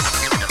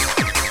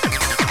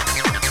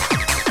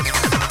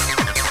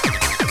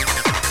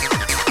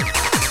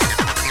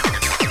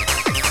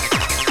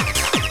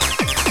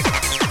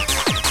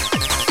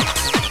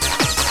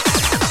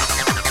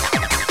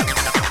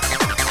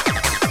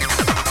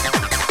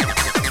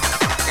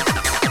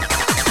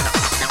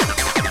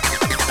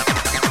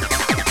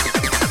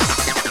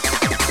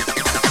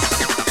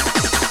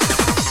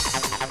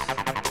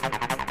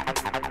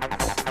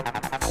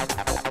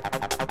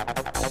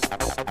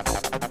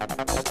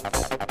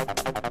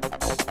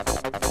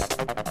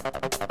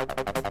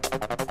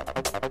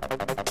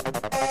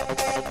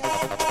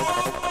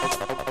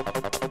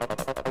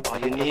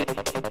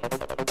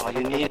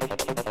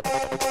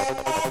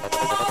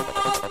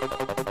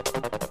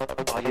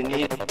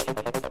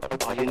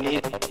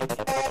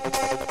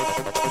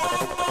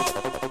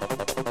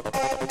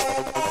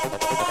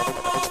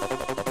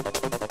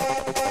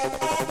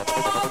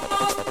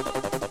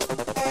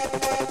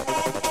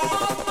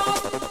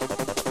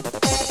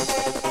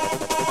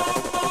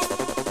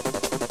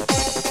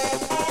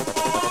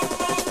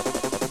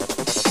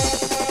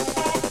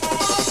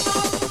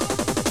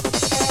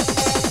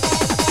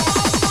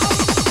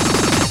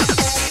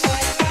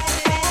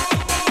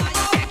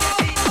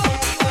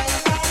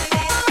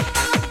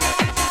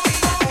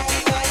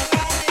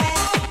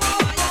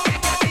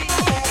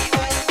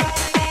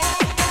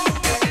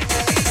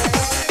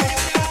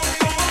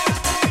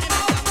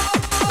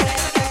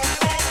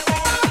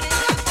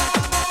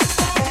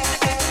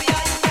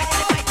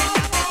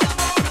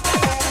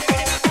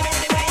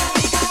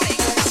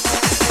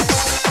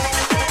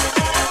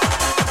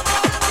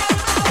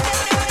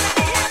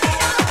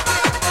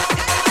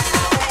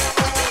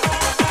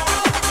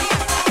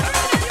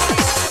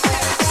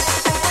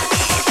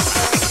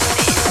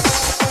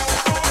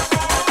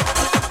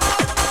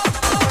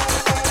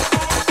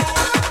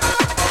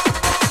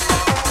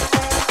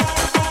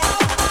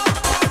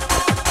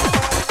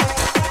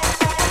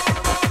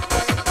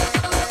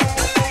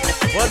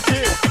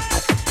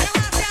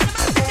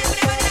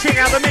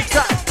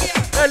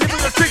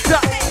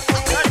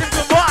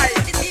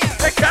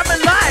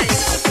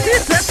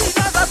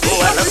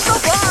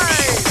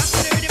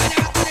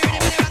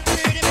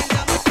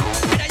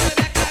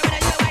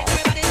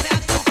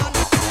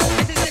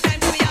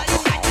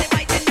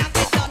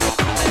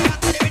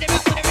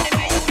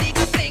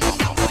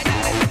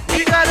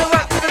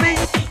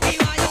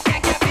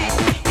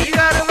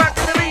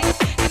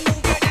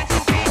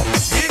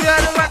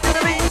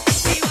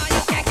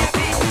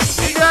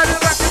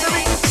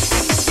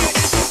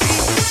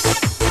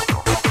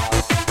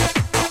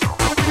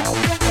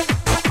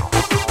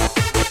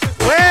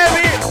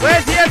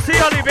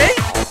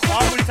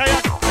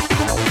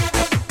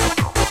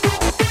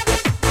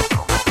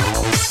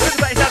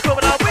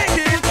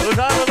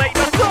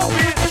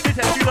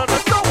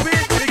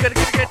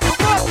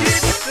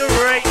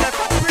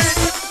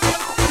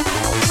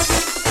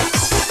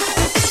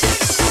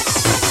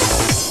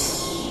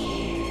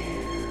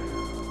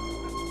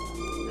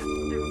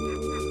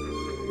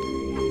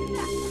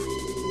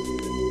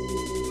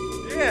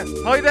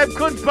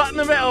 cunts button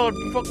the metal,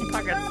 fucking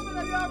packers.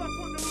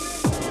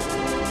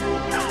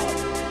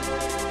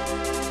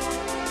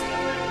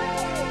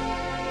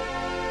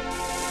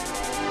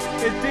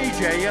 It's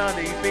DJ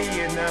Yanni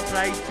be in the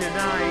place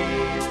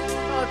tonight.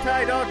 All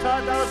tight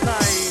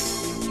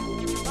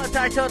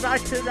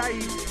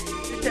tonight.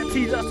 The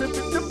Pepsi's us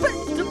the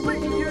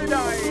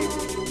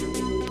unite.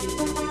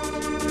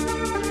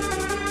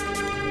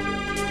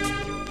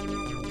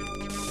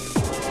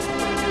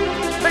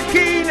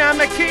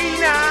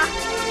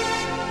 Makina,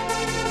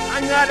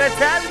 I'm gonna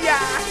tell ya,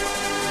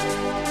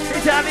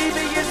 it's only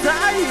the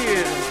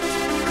inside.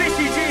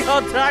 Chrissy G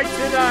hot tight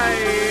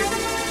tonight.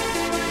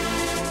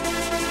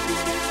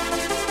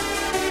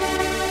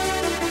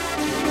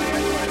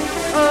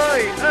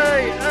 Oi.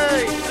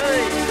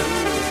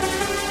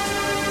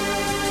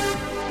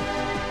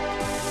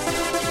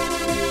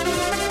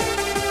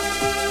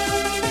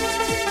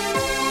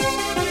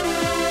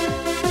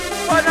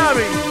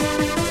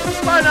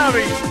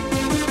 Binary.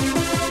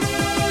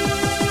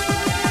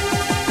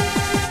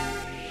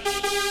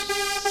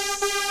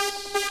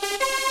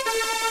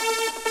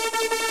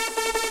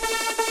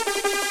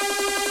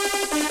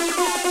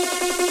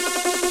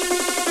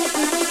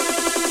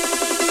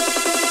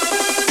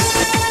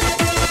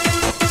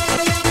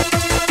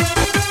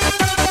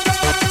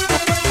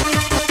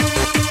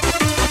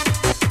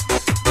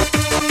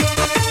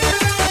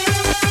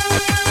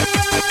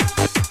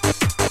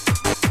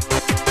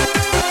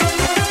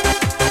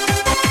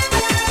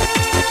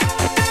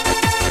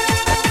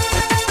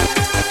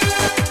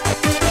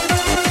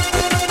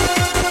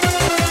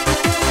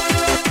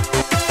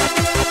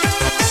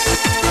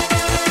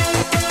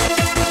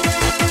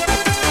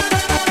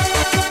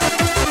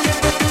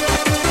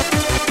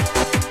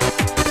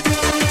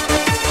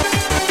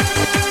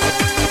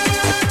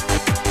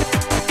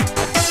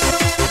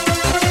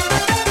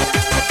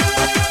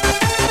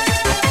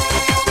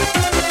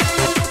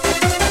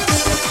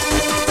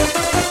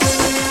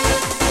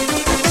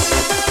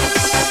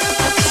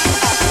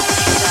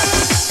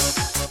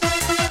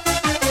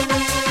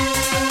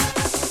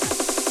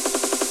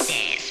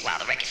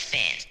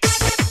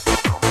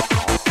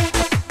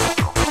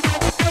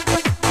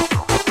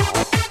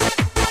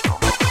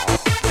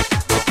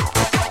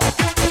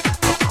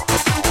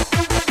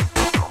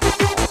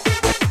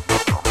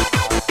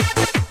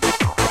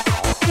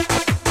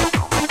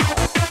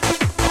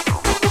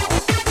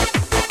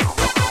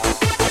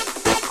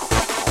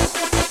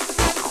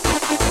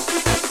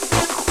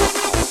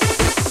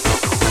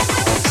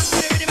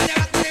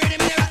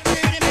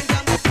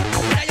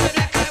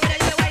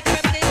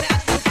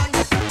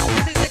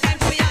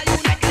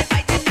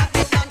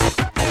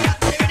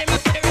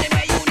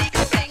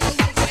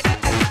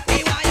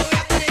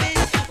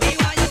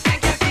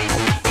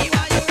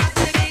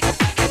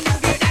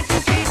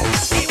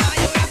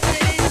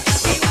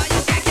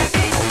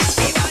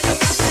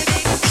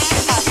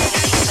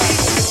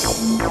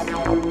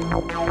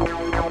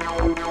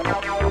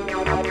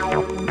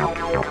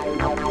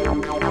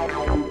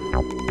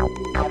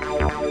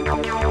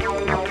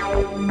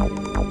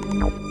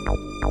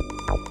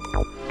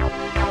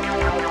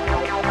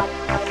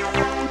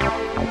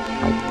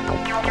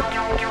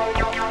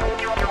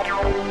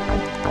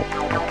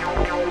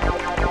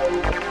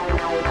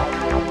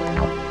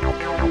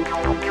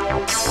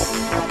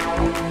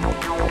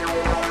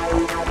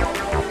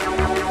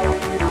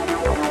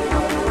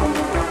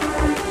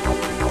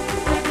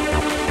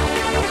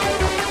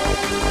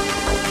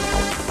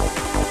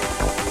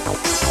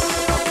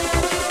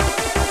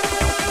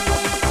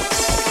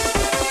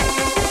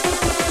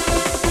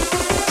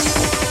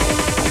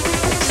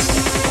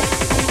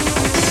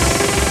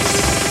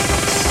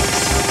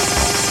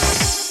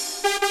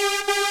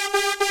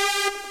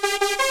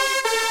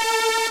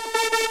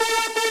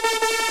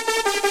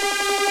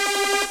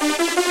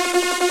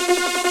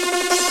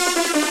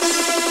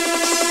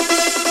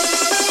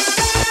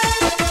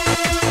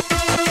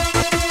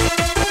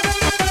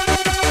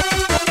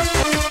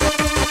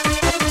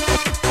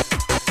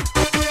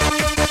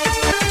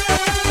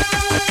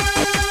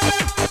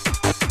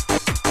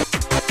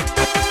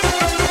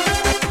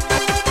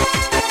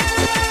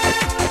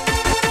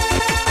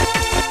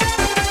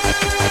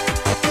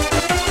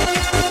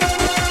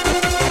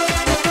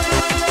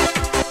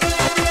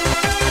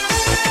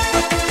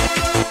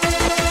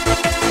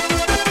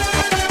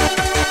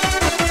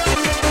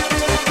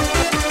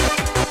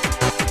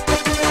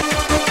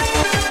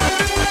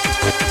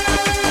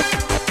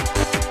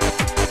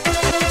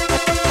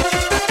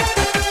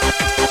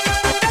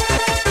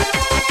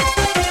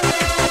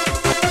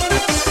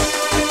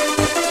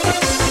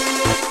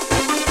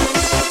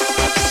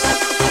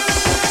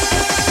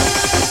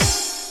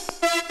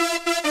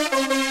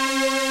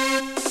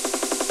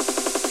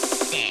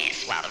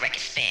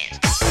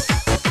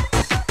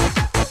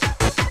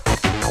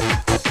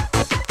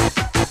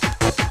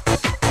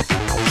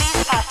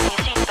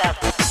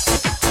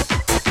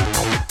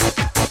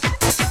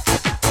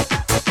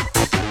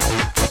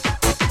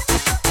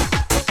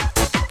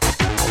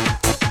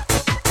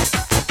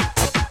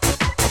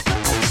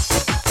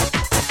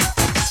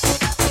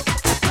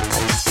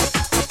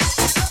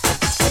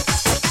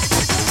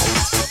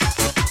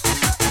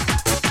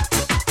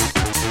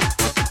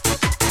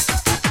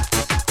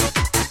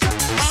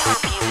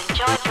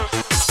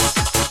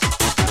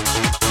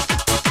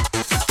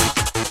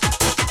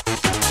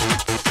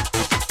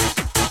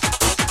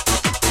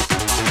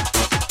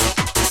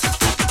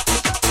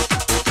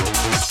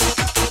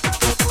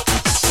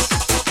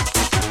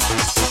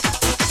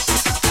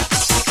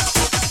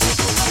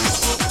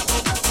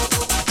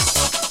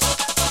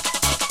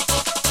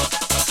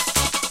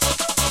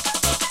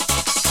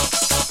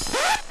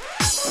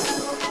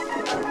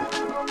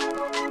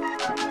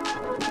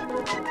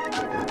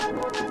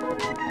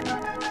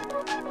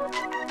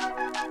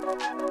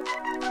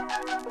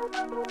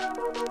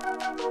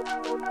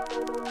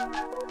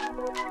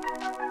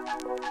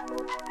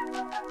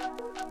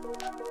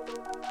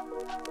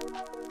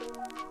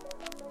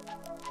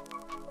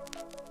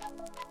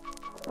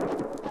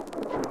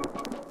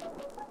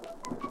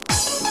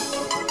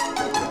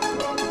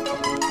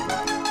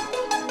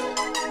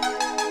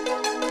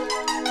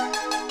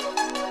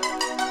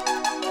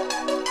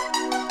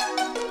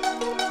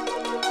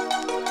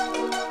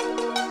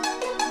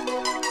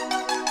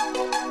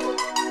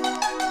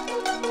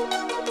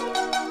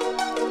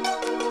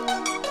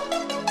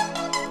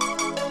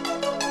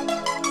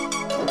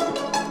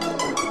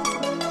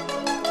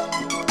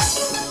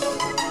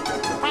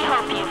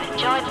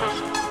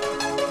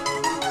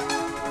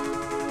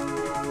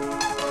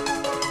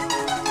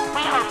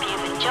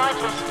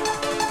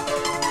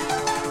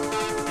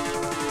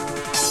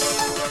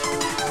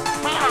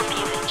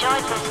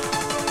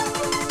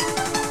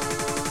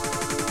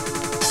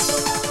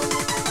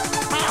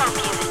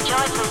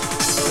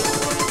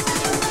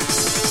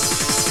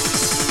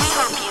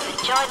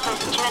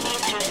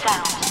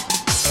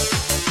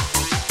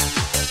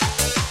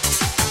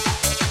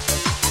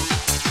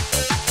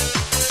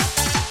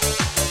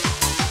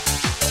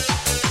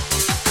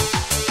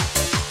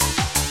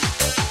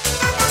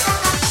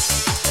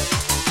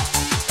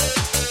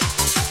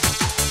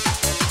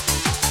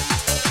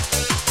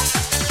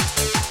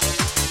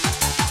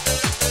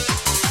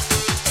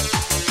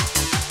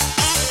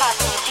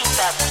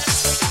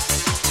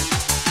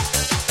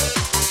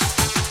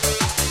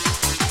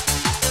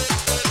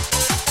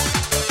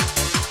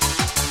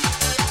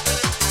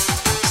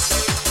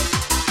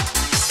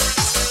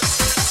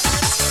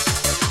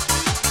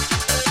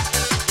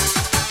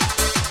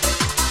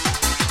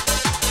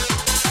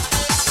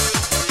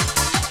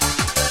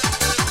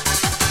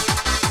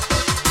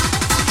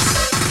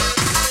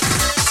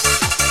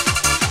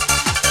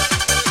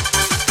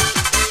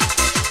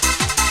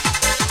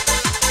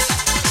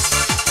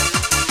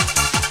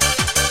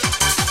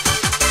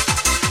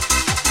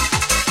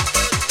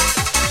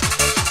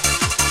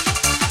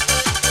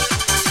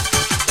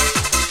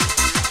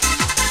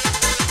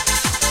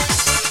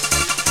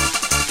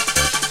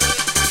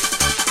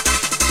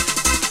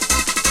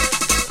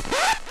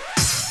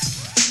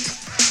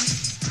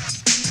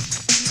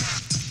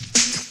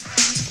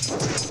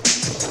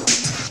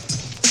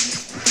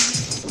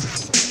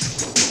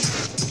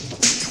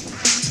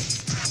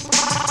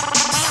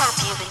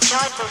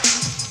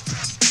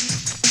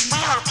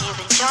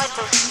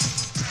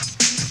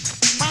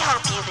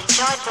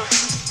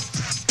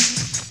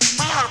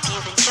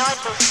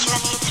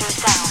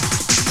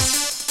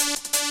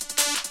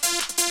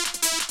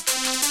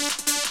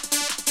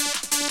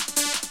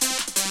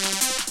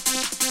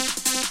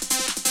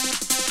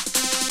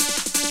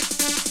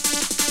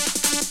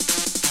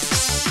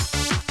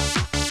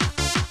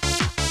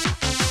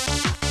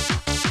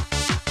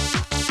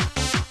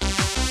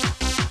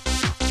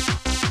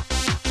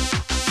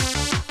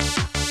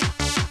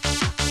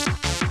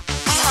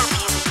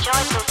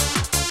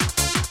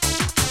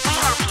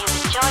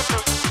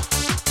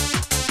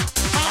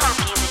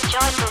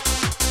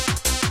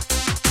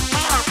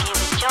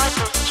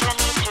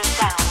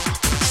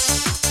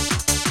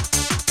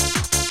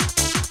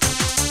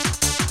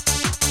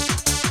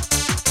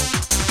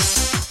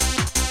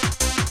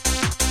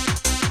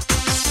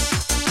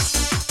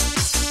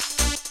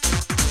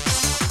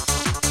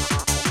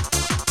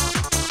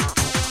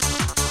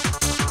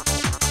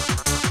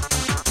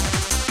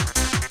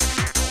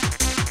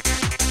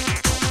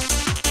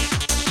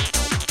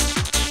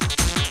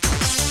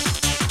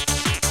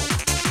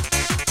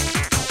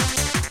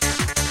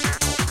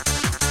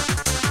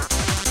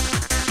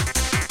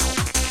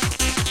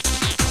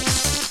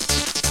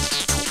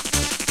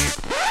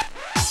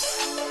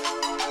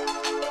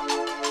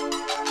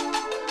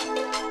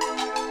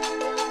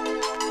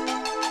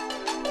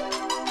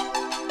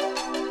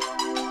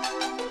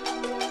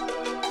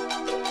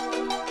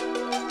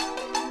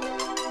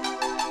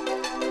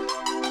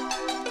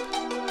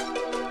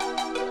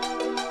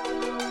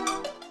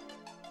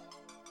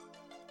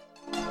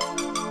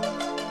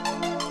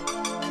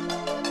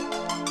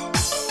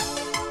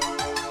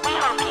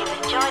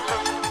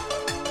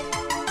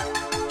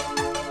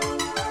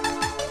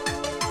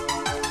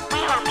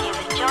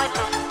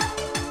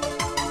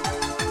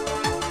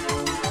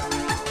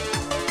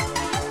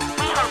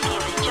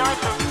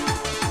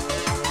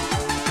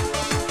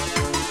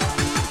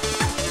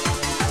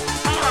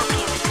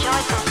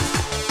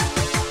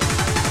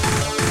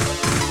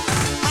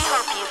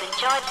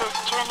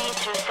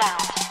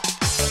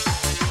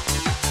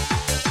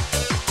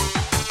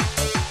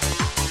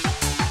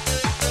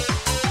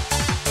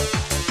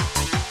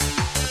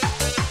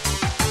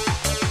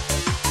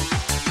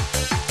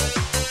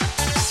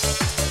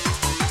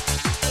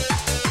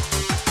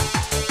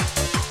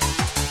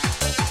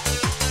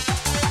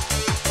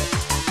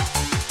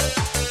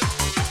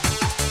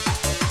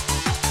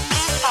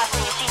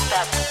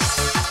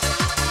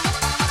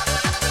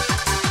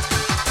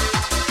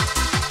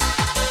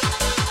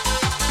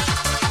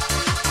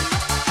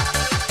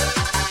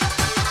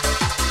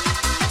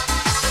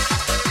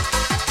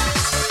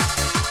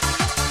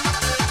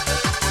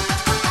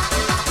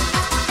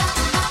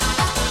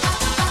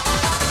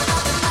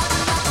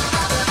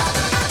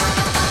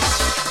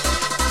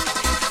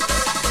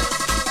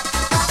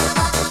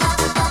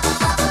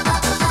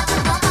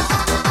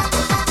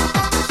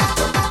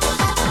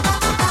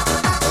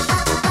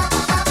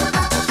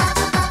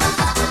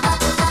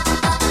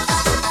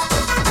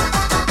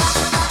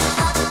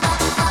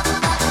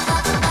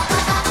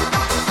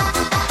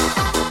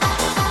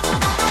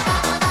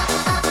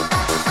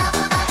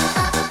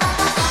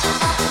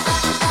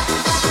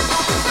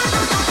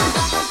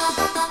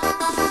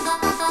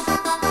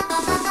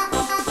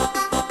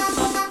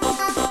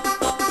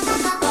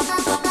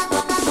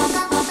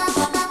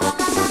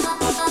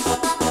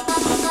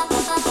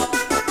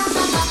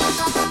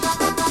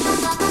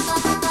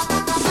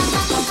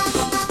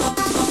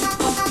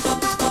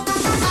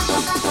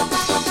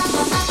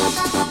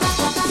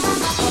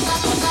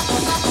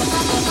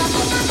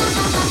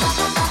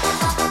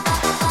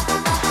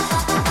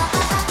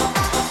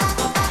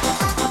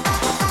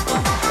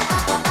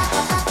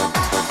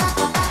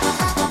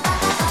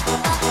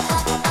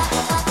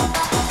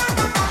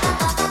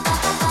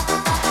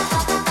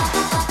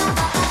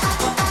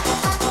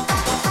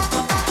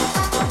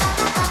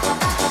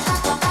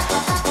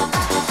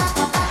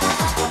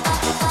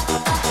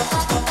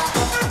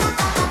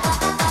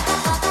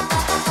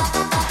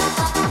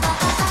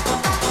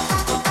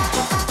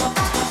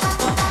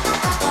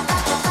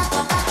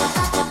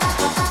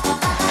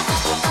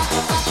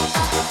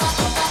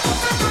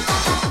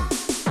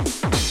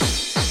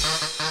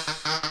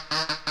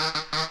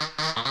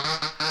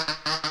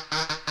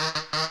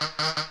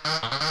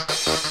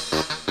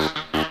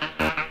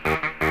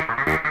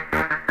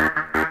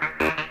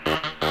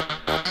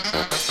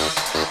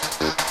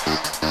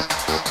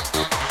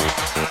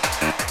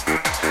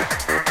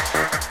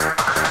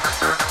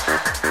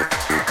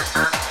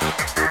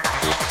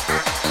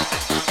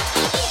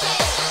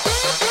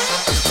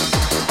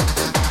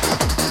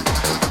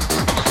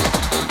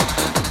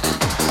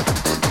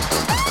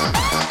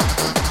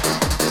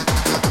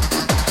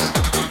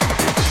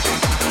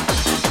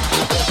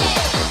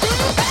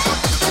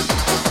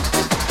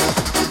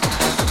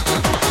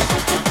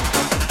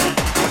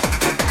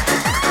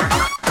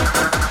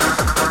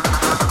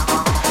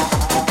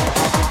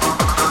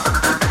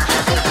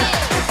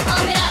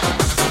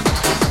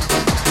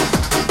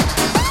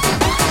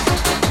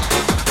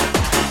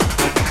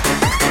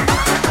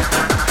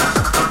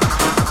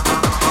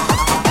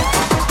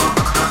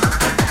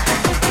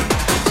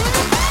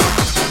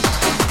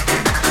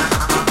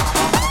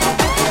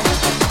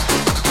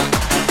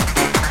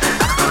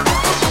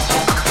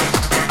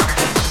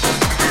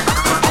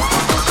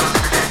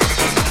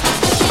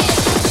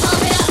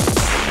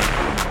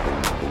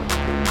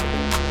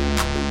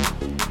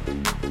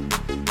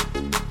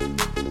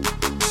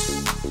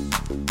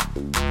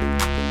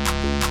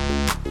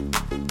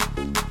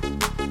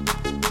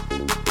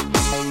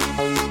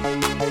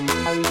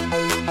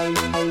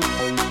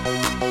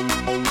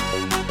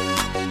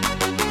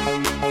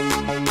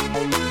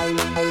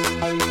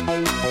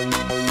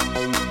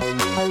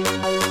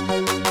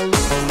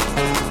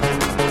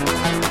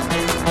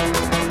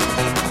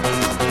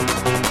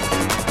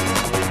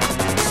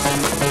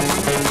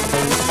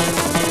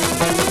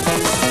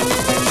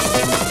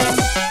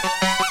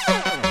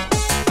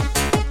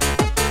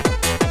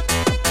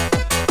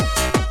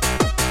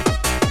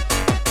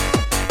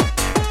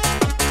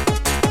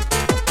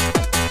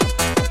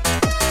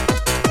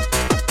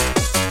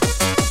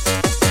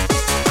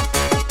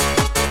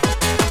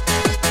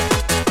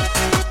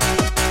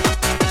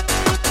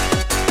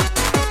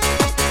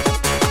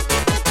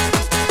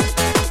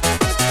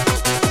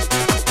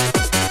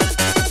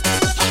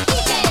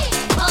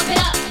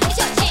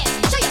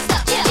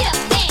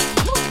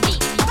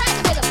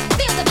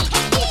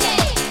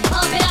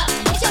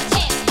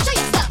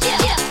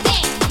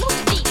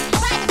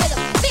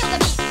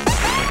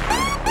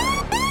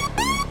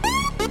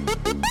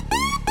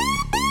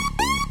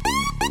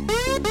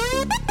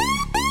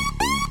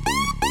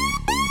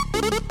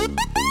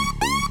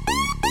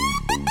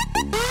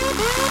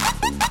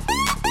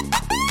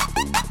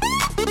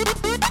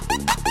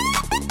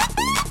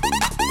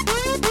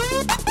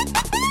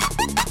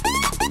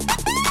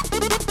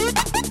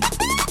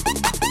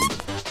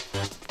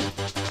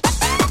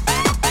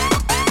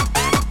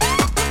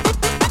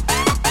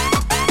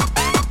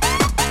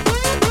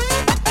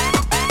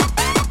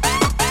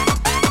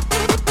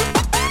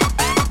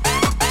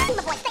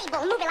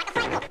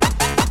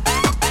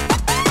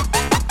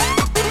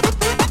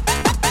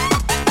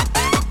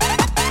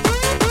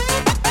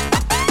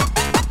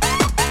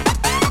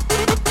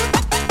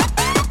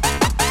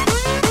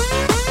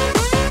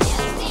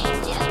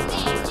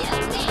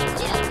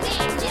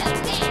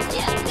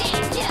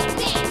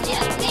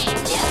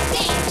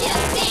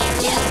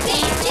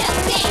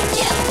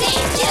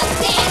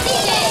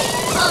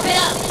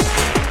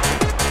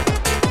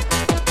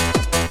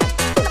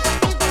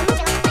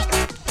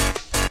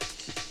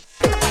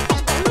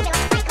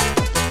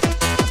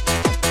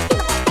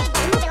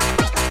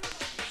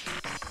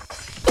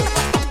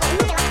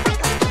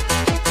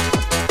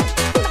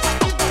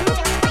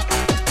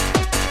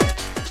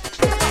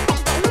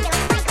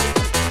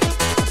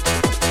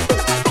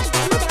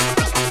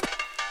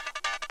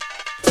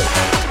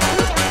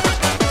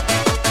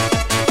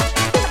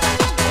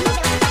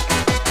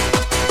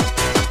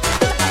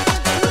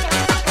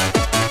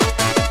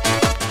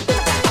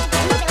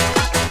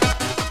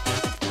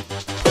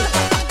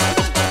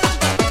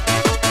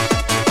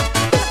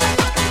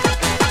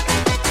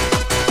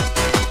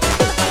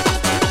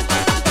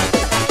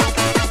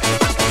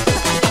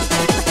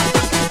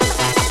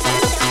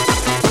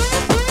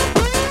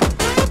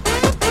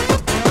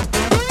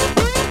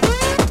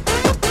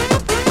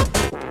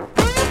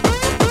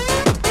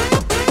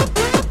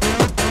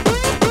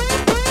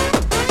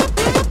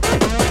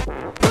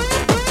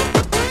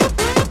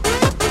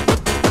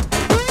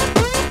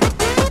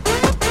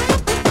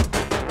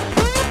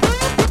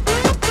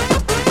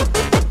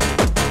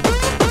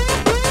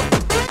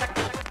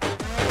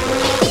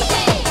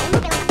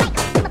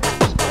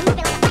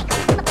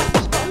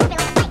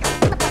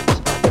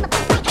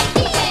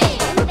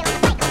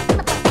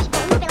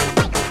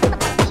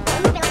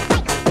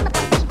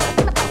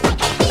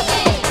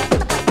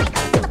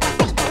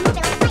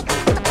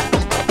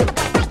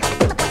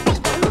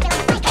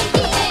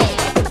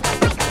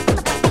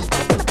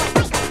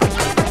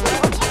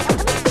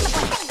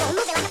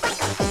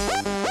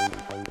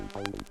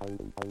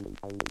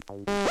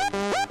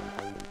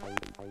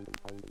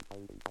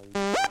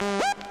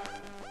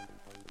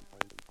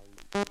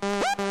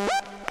 Moving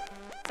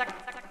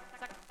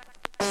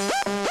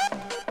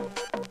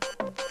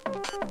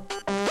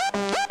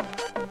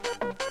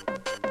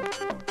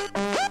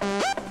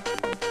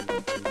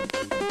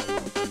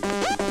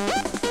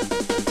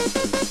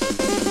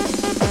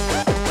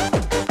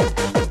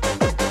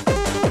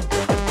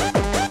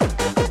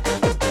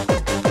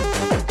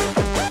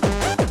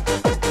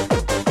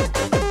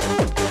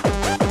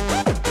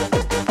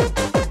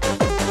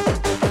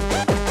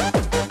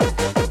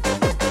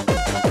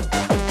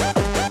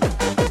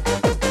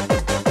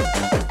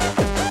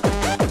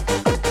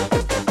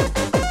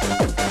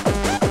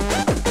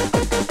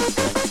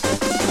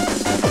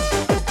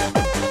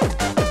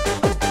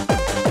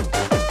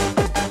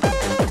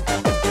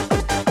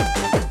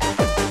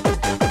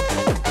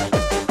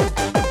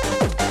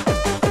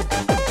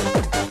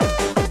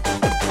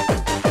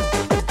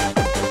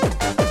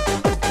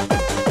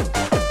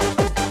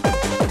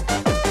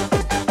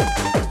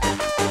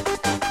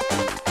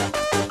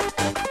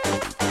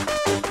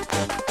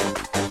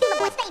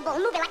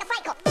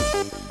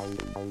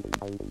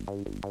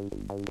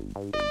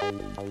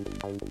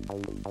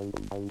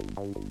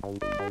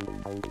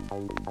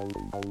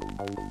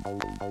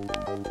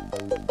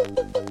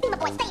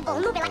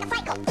like a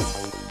psycho.